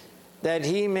 That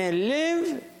He may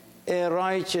live a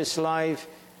righteous life,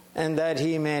 and that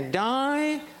He may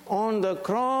die on the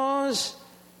cross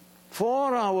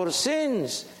for our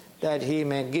sins, that He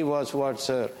may give us what's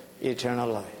eternal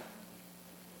life.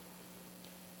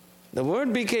 The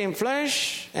Word became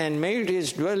flesh and made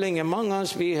His dwelling among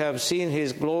us. We have seen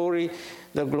His glory,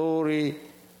 the glory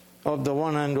of the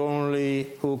one and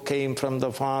only who came from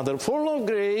the Father, full of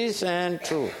grace and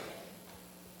truth.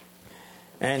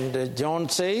 And John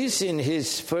says in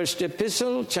his first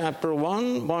epistle, chapter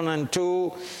 1, 1 and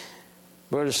 2,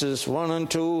 verses 1 and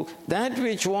 2, that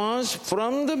which was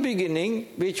from the beginning,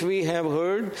 which we have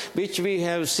heard, which we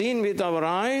have seen with our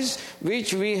eyes,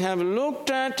 which we have looked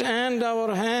at and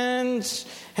our hands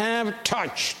have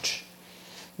touched.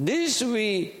 This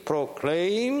we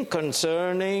proclaim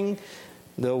concerning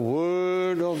the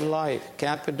Word of life,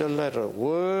 capital letter,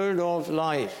 Word of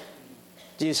life,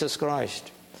 Jesus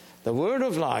Christ. The Word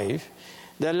of life.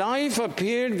 The life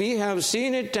appeared, we have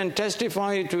seen it and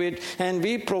testified to it, and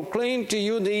we proclaim to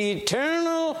you the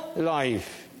eternal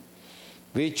life,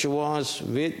 which was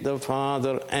with the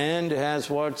Father and has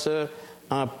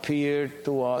appeared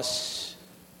to us.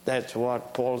 That's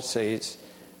what Paul says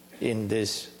in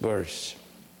this verse.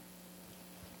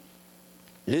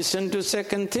 Listen to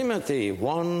 2 Timothy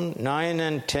 1, 9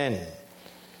 and 10.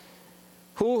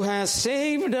 Who has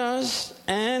saved us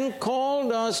and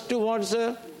called us towards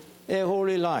a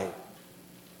holy life.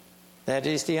 That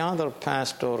is the other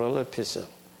pastoral epistle.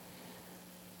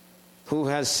 Who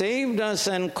has saved us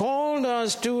and called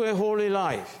us to a holy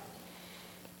life.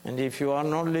 And if you are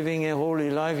not living a holy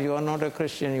life, you are not a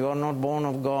Christian. You are not born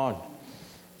of God.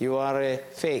 You are a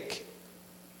fake.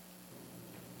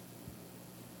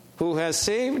 Who has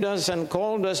saved us and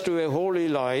called us to a holy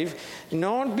life,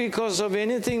 not because of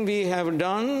anything we have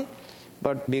done,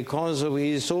 but because of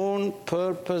His own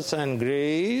purpose and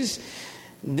grace.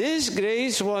 This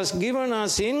grace was given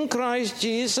us in Christ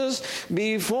Jesus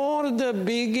before the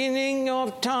beginning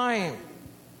of time.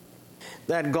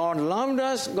 That God loved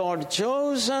us, God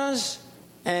chose us,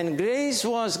 and grace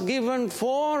was given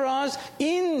for us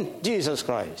in Jesus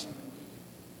Christ.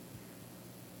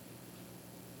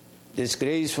 This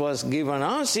grace was given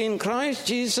us in Christ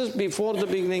Jesus before the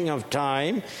beginning of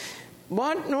time.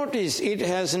 But notice, it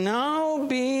has now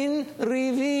been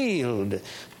revealed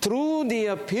through the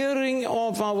appearing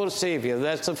of our Savior.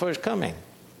 That's the first coming.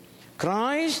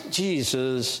 Christ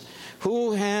Jesus,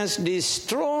 who has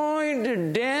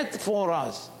destroyed death for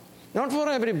us. Not for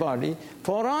everybody.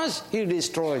 For us, He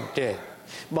destroyed death.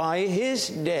 By His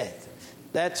death.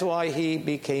 That's why He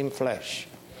became flesh.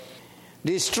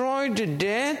 Destroyed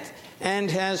death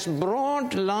and has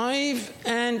brought life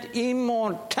and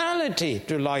immortality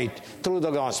to light through the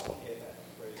gospel.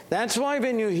 That's why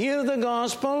when you hear the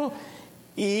gospel,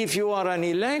 if you are an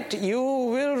elect, you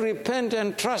will repent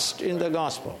and trust in the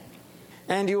gospel.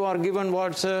 And you are given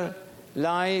what, sir?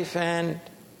 Life and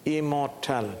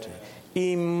immortality.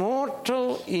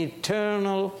 Immortal,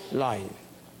 eternal life.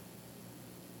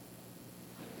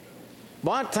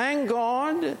 But thank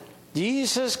God,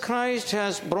 Jesus Christ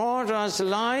has brought us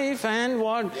life and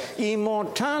what?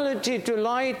 Immortality to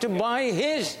light by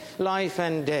His life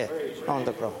and death on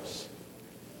the cross.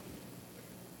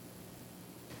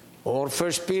 Or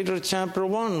 1 Peter chapter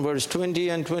 1, verse 20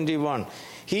 and 21.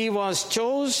 He was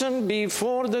chosen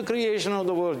before the creation of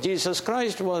the world. Jesus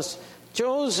Christ was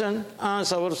chosen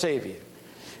as our Savior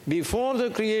before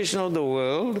the creation of the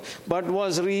world, but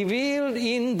was revealed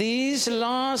in these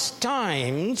last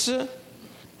times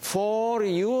for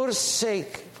your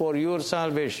sake, for your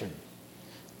salvation.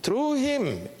 Through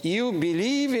Him you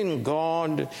believe in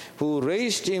God, who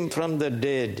raised Him from the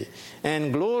dead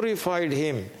and glorified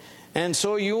Him. And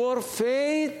so your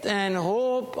faith and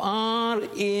hope are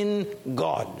in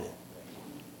God.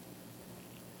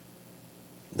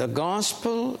 The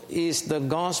gospel is the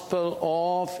gospel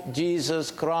of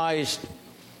Jesus Christ.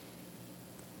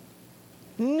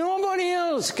 Nobody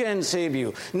else can save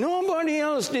you. Nobody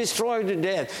else destroyed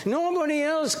death. Nobody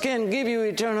else can give you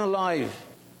eternal life.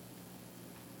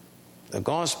 The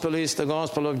gospel is the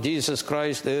gospel of Jesus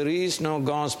Christ. There is no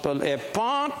gospel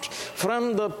apart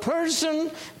from the person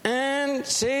and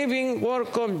saving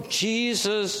work of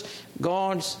Jesus,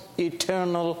 God's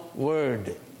eternal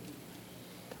word.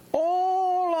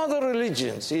 All other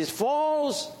religions is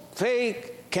false,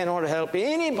 fake, cannot help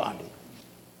anybody.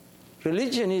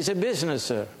 Religion is a business,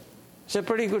 sir. It's a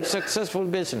pretty good, successful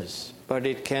business, but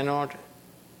it cannot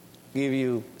give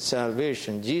you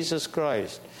salvation. Jesus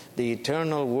Christ, the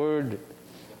eternal Word,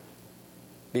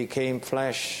 became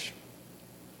flesh.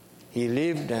 He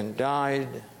lived and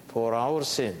died for our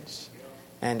sins.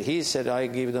 And He said, I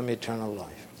give them eternal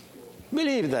life.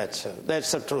 Believe that, sir.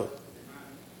 That's the truth.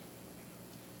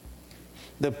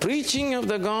 The preaching of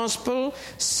the gospel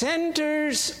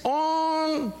centers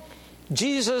on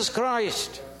Jesus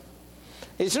Christ.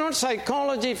 It's not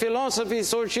psychology, philosophy,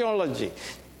 sociology.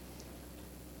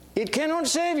 It cannot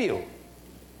save you.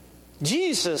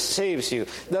 Jesus saves you.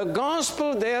 The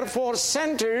gospel, therefore,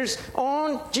 centers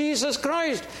on Jesus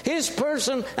Christ, His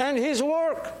person and His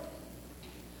work.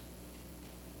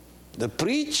 The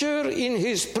preacher in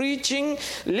his preaching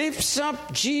lifts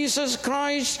up Jesus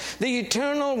Christ, the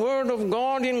eternal Word of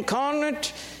God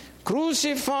incarnate,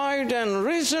 crucified and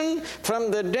risen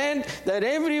from the dead, that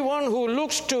everyone who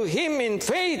looks to Him in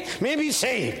faith may be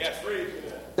saved. Yes,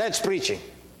 that's preaching.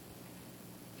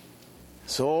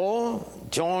 So,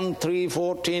 John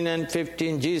 3:14 and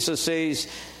 15, Jesus says,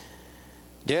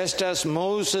 just as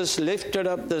Moses lifted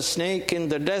up the snake in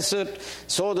the desert,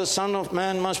 so the Son of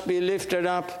Man must be lifted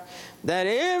up, that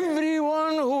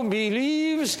everyone who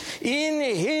believes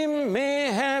in Him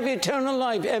may have eternal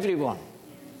life. Everyone.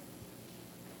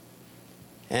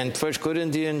 And 1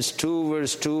 Corinthians 2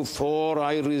 verse 2, for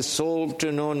I resolved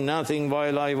to know nothing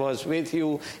while I was with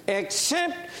you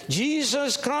except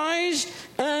Jesus Christ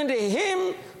and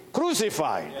Him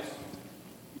crucified. Yes.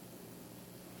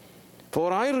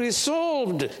 For I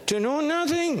resolved to know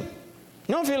nothing.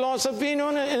 No philosophy,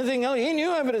 no anything else. He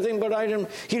knew everything, but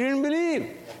he didn't believe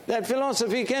that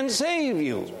philosophy can save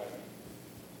you.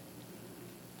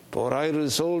 For I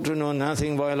resolved to know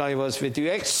nothing while I was with you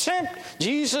except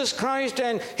Jesus Christ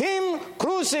and Him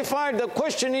crucified. The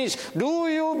question is, do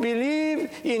you believe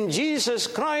in Jesus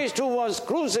Christ who was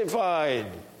crucified,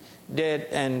 dead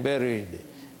and buried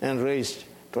and raised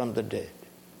from the dead?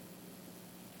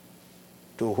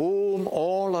 To whom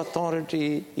all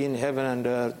authority in heaven and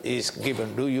earth is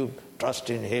given. Do you trust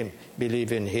in Him,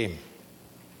 believe in Him?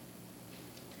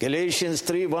 Galatians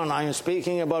 3:1, I am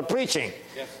speaking about preaching.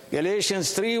 Yes.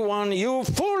 Galatians 3:1, you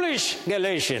foolish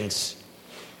Galatians,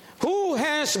 who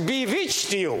has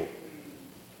bewitched you?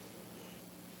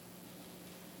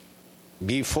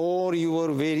 Before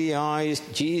your very eyes,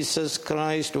 Jesus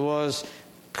Christ was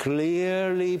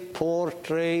clearly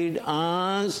portrayed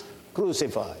as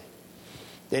crucified.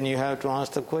 then you have to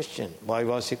ask the question, why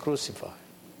was he crucified?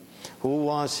 Who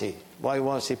was he? Why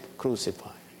was he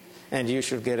crucified? And you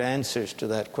should get answers to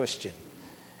that question.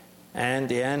 And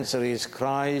the answer is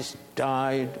Christ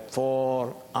died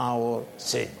for our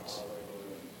sins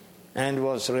and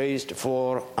was raised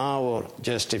for our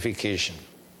justification.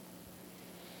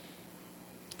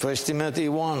 1 Timothy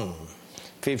 1,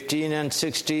 15 and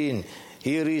 16.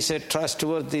 Here is a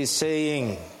trustworthy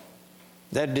saying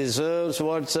that deserves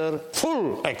what's our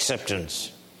full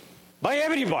acceptance by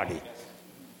everybody.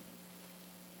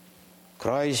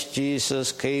 Christ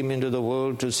Jesus came into the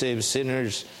world to save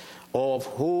sinners, of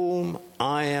whom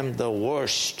I am the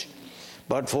worst.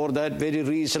 But for that very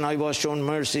reason I was shown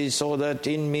mercy, so that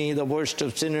in me, the worst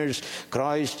of sinners,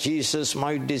 Christ Jesus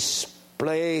might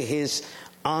display his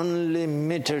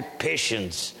unlimited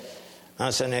patience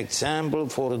as an example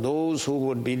for those who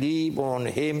would believe on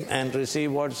him and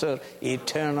receive what's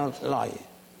eternal life.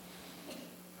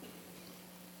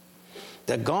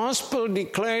 The gospel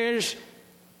declares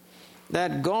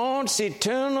that God's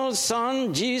eternal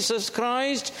Son, Jesus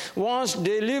Christ, was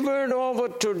delivered over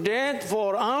to death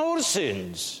for our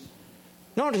sins.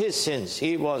 Not his sins,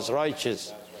 he was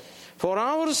righteous. For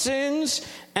our sins,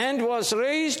 and was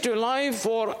raised to life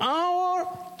for our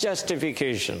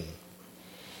justification.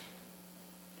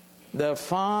 The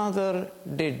Father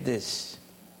did this.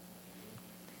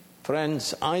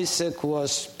 Friends, Isaac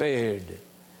was spared.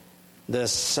 The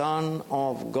Son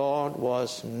of God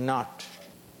was not.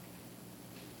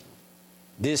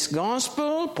 This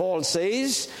gospel, Paul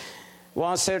says,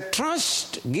 was a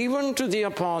trust given to the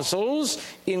apostles,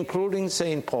 including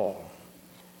St. Paul.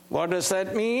 What does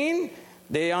that mean?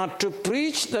 They are to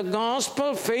preach the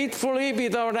gospel faithfully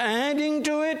without adding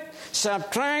to it,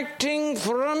 subtracting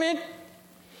from it,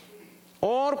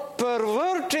 or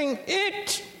perverting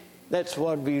it. That's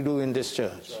what we do in this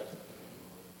church.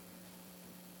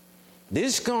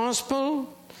 This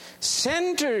gospel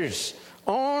centers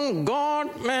on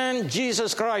God, man,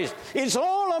 Jesus Christ. It's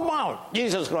all about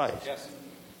Jesus Christ. Yes.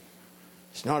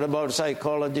 It's not about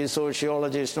psychology,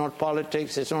 sociology, it's not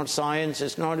politics, it's not science,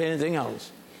 it's not anything else.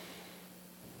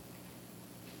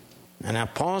 An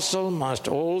apostle must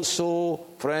also,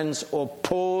 friends,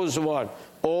 oppose what?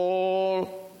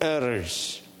 All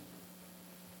errors.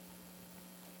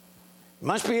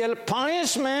 Must be a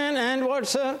pious man and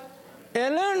what's a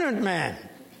learned man.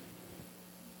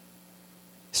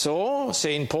 So,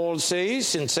 St. Paul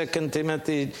says in 2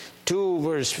 Timothy 2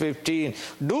 verse 15,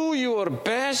 do your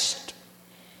best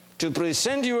to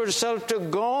present yourself to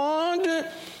God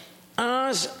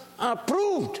as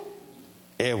approved,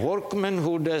 a workman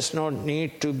who does not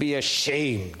need to be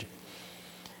ashamed,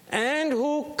 and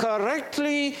who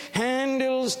correctly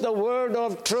handles the word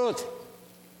of truth.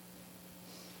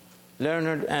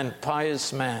 Learned and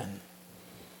pious man.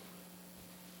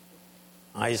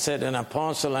 I said an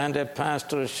apostle and a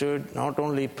pastor should not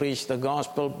only preach the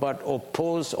gospel but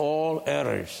oppose all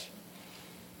errors.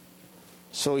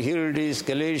 So here it is,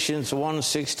 Galatians 1,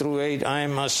 6 through 8. I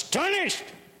am astonished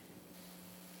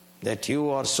that you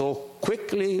are so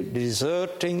quickly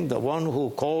deserting the one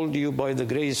who called you by the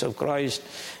grace of Christ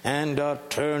and are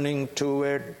turning to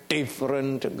a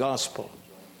different gospel.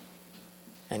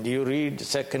 And you read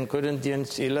 2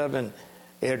 Corinthians 11,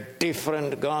 a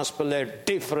different gospel, a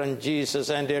different Jesus,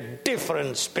 and a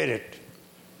different spirit.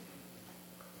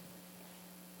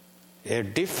 A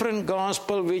different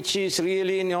gospel which is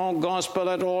really no gospel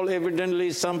at all.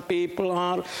 Evidently some people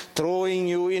are throwing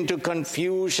you into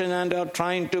confusion and are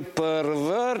trying to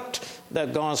pervert the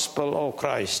gospel of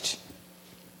Christ.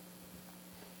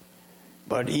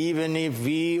 But even if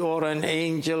we or an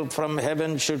angel from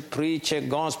heaven should preach a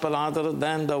gospel other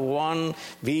than the one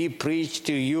we preach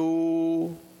to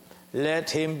you, let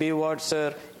him be what,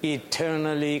 sir?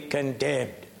 Eternally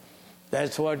condemned.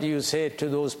 That's what you say to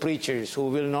those preachers who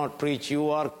will not preach. You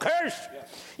are cursed,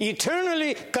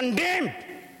 eternally condemned.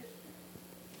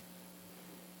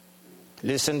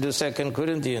 Listen to 2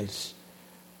 Corinthians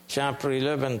chapter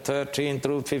 11, 13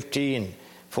 through 15.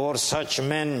 For such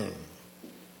men,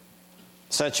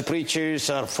 such preachers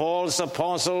are false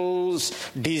apostles,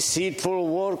 deceitful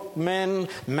workmen,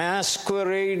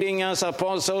 masquerading as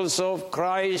apostles of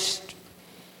Christ.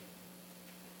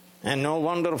 And no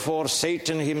wonder, for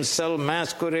Satan himself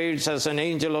masquerades as an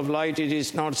angel of light. It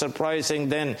is not surprising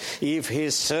then if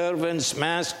his servants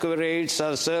masquerades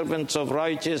as servants of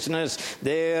righteousness.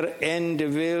 Their end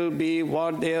will be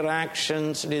what their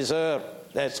actions deserve.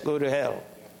 That's go to hell.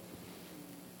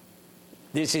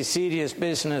 This is serious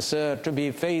business, sir, to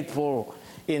be faithful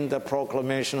in the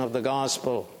proclamation of the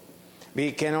gospel.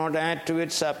 We cannot add to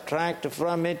it, subtract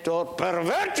from it, or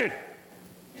pervert it.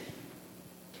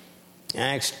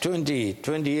 Acts 20,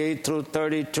 28 through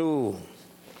 32.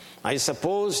 I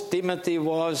suppose Timothy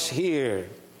was here,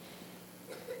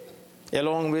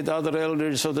 along with other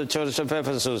elders of the church of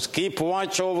Ephesus. Keep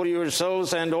watch over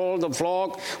yourselves and all the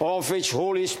flock of which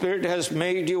Holy Spirit has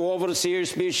made you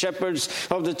overseers. Be shepherds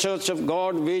of the church of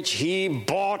God, which he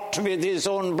bought with his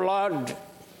own blood.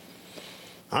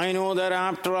 I know that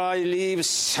after I leave,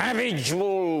 savage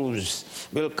wolves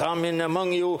will come in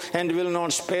among you and will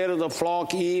not spare the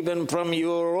flock even from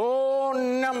your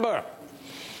own number.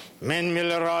 Men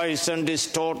will arise and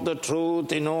distort the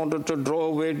truth in order to draw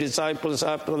away disciples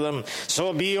after them.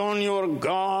 So be on your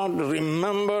guard.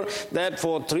 Remember that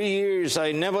for 3 years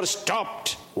I never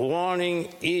stopped warning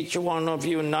each one of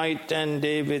you night and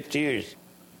day with tears.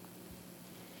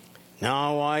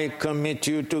 Now I commit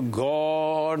you to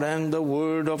God and the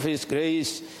word of his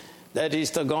grace, that is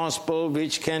the gospel,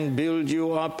 which can build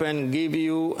you up and give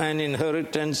you an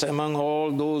inheritance among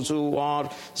all those who are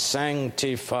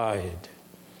sanctified.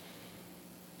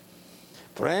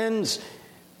 Friends,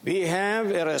 we have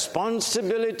a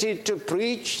responsibility to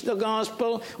preach the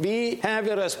gospel. We have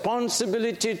a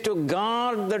responsibility to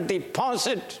guard the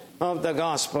deposit of the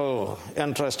gospel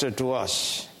entrusted to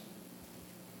us.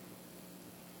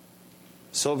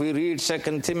 So we read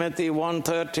 2 Timothy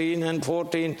 1:13 and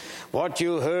 14. What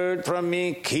you heard from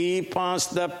me, keep as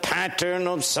the pattern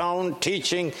of sound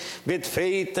teaching with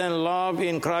faith and love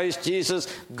in Christ Jesus.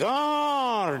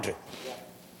 Guard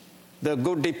the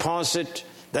good deposit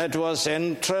that was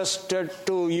entrusted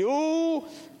to you.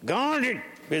 Guard it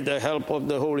with the help of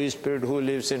the Holy Spirit who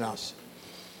lives in us.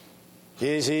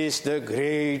 This is the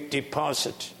great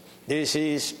deposit. This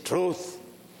is truth.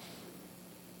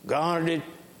 Guard it.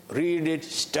 Read it,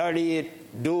 study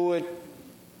it, do it,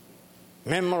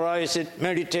 memorize it,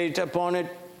 meditate upon it,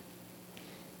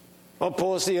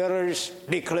 oppose the errors,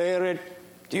 declare it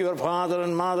to your father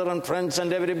and mother and friends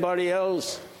and everybody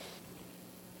else.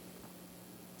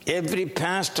 Every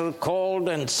pastor called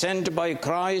and sent by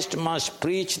Christ must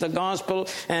preach the gospel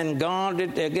and guard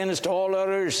it against all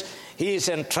errors. He is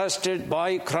entrusted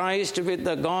by Christ with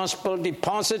the gospel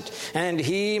deposit, and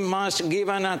he must give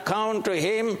an account to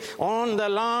him on the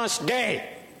last day.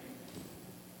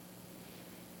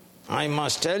 I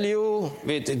must tell you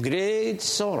with great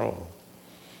sorrow,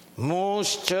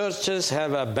 most churches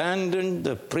have abandoned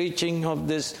the preaching of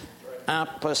this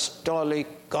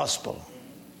apostolic gospel.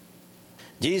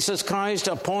 Jesus Christ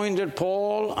appointed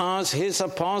Paul as his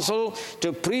apostle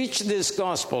to preach this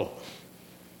gospel.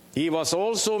 He was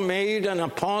also made an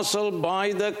apostle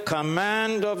by the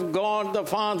command of God the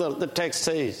Father, the text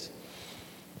says.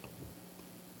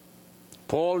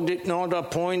 Paul did not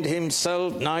appoint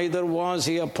himself, neither was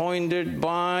he appointed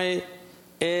by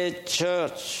a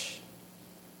church.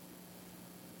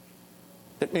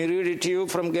 Let me read it to you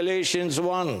from Galatians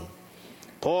 1.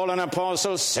 Paul, an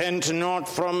apostle, sent not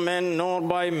from men nor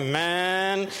by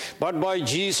man, but by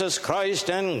Jesus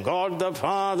Christ and God the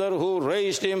Father who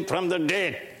raised him from the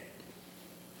dead.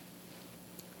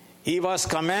 He was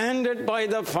commanded by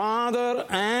the Father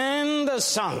and the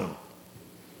Son.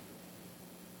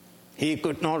 He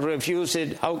could not refuse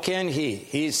it. How can he?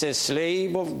 He is a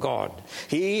slave of God.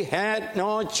 He had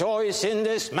no choice in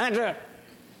this matter.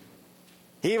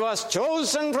 He was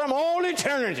chosen from all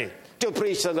eternity to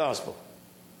preach the gospel.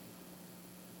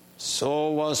 So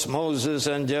was Moses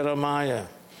and Jeremiah.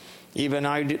 Even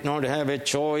I did not have a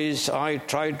choice. I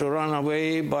tried to run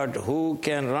away, but who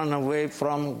can run away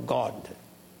from God?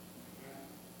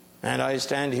 And I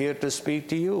stand here to speak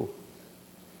to you.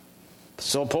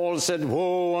 So Paul said,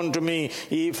 woe unto me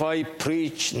if I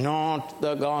preach not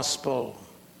the gospel.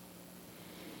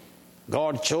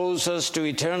 God chose us to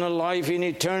eternal life in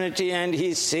eternity, and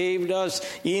he saved us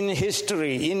in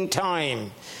history, in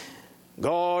time.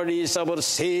 God is our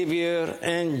Savior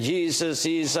and Jesus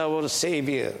is our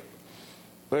Savior.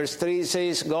 Verse 3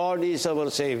 says God is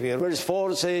our Savior. Verse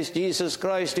 4 says Jesus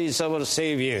Christ is our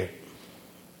Savior.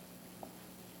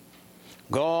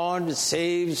 God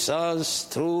saves us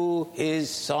through his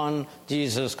Son,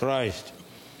 Jesus Christ.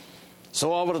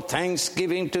 So our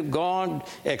thanksgiving to God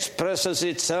expresses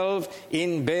itself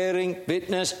in bearing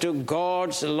witness to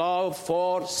God's love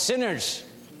for sinners.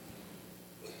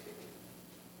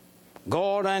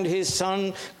 God and his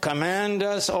Son command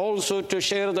us also to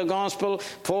share the gospel,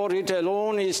 for it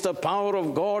alone is the power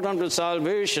of God unto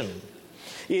salvation.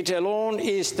 It alone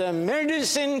is the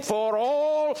medicine for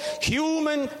all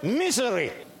human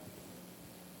misery.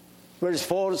 Verse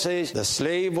 4 says, the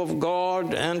slave of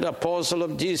God and apostle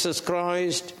of Jesus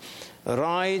Christ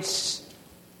writes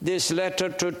this letter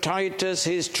to Titus,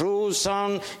 his true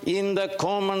son, in the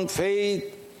common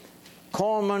faith,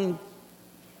 common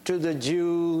to the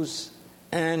Jews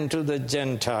and to the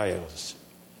Gentiles.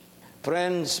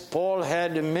 Friends, Paul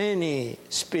had many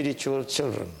spiritual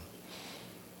children.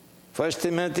 1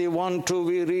 Timothy 1:2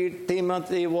 we read,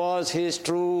 Timothy was his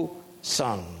true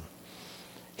son.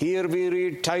 Here we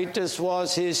read, Titus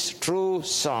was his true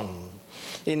son.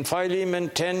 In Philemon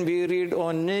 10 we read,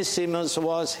 Onesimus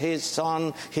was his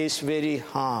son, his very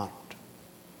heart.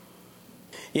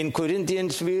 In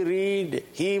Corinthians we read,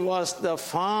 he was the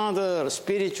father,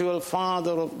 spiritual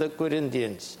father of the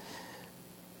Corinthians.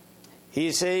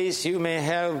 He says, you may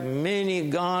have many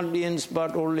guardians,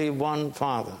 but only one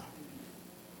father.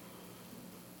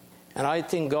 And I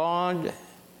think God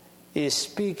is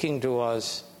speaking to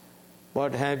us,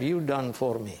 what have you done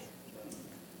for me?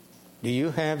 Do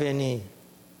you have any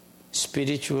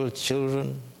spiritual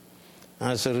children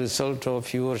as a result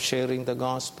of your sharing the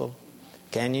gospel?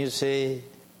 Can you say,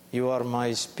 you are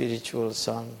my spiritual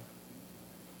son?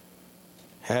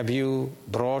 Have you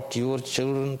brought your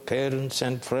children, parents,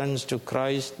 and friends to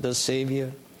Christ the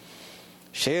Savior?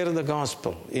 Share the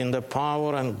gospel in the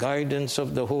power and guidance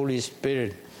of the Holy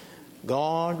Spirit.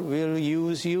 God will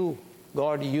use you.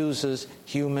 God uses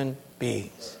human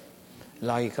beings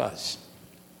like us.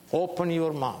 Open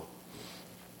your mouth.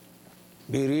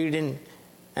 We read in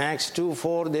Acts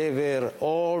 2:4, they were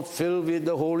all filled with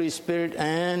the Holy Spirit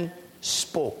and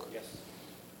spoke.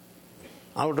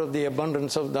 Out of the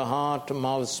abundance of the heart,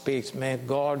 mouth speaks. May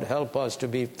God help us to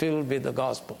be filled with the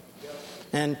gospel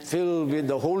and filled with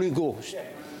the Holy Ghost,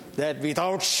 that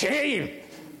without shame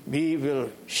we will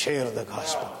share the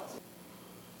gospel.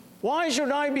 Why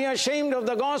should I be ashamed of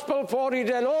the gospel? For it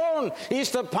alone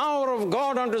is the power of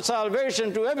God unto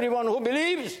salvation to everyone who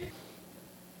believes.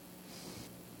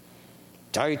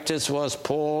 Titus was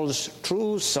Paul's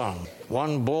true son,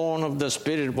 one born of the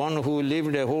Spirit, one who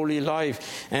lived a holy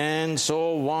life, and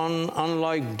so one,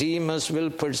 unlike Demas, will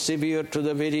persevere to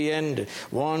the very end,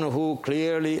 one who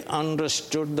clearly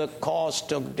understood the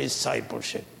cost of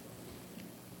discipleship.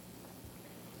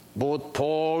 Both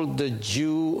Paul, the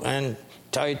Jew, and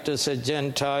Titus, a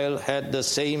Gentile, had the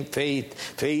same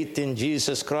faith in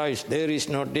Jesus Christ. There is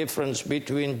no difference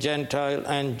between Gentile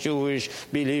and Jewish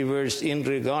believers in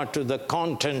regard to the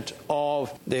content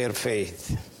of their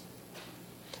faith.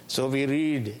 So we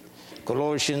read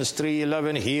Colossians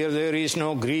 3:11, here there is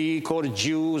no Greek or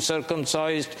Jew,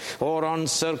 circumcised or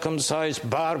uncircumcised,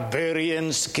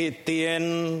 barbarian,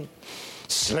 Scythian,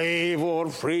 slave or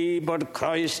free, but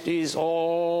Christ is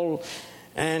all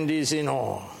and is in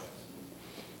all.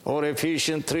 Or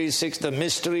Ephesians 3:6, the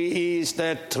mystery is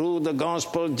that through the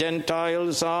gospel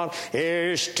Gentiles are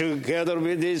heirs together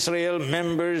with Israel,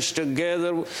 members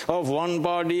together of one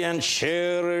body, and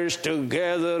sharers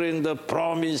together in the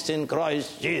promise in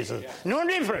Christ Jesus. No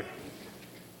different.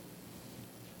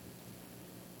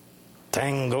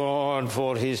 Thank God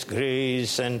for His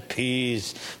grace and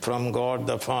peace from God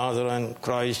the Father and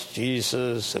Christ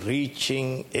Jesus,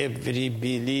 reaching every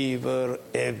believer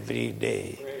every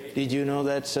day. Did you know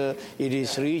that, sir? It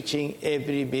is reaching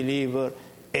every believer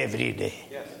every day.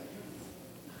 Yes.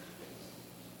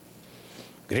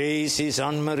 Grace is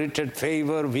unmerited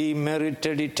favor. We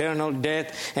merited eternal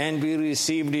death and we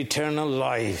received eternal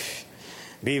life.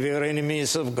 We were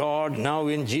enemies of God. Now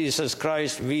in Jesus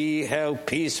Christ we have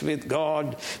peace with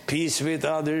God, peace with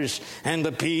others, and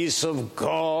the peace of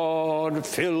God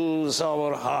fills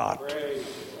our heart.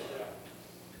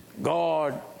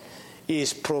 God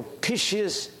is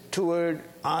propitious toward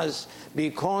us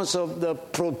because of the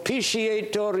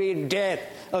propitiatory death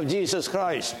of Jesus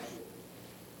Christ.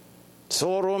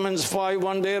 So Romans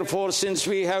 5:1, therefore, since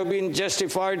we have been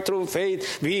justified through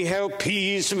faith, we have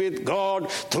peace with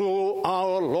God through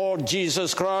our Lord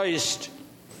Jesus Christ.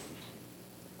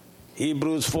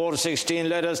 Hebrews 4:16,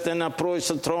 let us then approach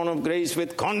the throne of grace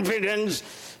with confidence,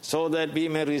 so that we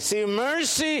may receive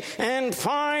mercy and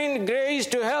find grace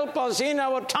to help us in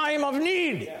our time of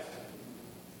need.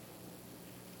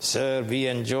 Sir, we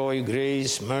enjoy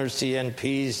grace, mercy, and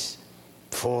peace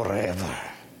forever.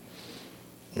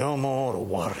 No more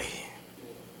worry.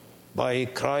 By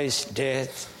Christ's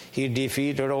death, He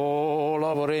defeated all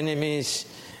our enemies.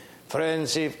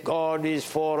 Friends, if God is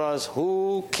for us,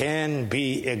 who can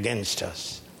be against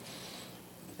us?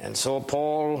 And so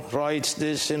Paul writes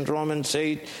this in Romans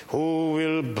 8, who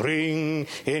will bring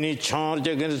any charge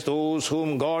against those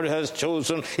whom God has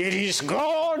chosen? It is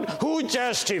God who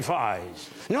justifies,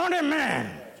 not a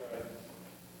man.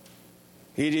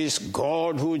 It is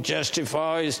God who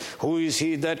justifies. Who is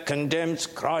he that condemns?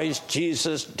 Christ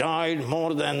Jesus died,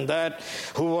 more than that,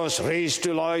 who was raised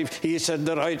to life. He is at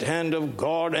the right hand of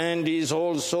God and is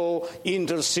also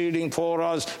interceding for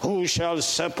us. Who shall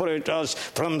separate us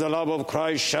from the love of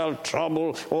Christ? Shall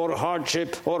trouble or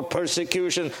hardship or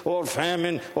persecution or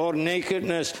famine or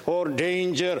nakedness or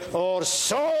danger or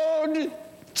sword?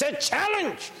 It's a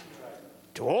challenge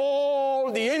to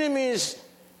all the enemies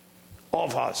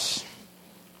of us.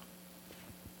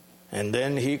 And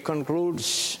then he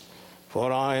concludes,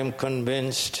 for I am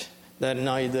convinced that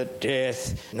neither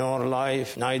death nor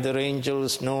life, neither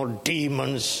angels nor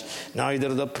demons,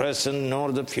 neither the present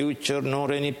nor the future,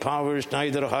 nor any powers,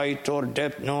 neither height or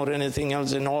depth, nor anything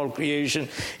else in all creation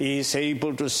is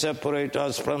able to separate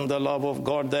us from the love of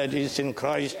God that is in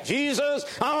Christ Jesus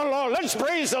our Lord. Let's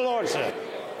praise the Lord, sir.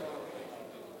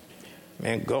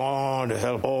 May God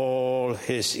help all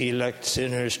his elect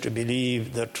sinners to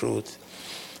believe the truth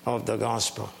of the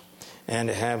gospel and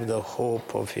have the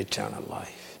hope of eternal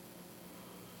life.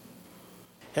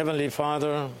 Heavenly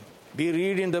Father, we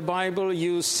read in the Bible,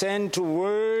 you sent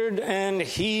word and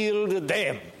healed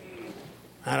them.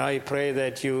 And I pray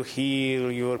that you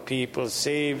heal your people,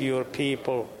 save your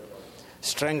people,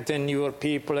 strengthen your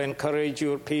people, encourage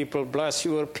your people, bless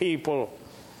your people.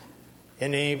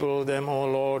 Enable them, O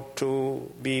Lord,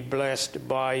 to be blessed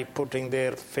by putting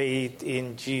their faith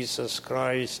in Jesus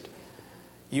Christ,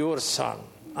 your Son,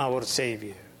 our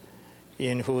Savior,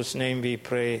 in whose name we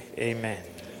pray, amen.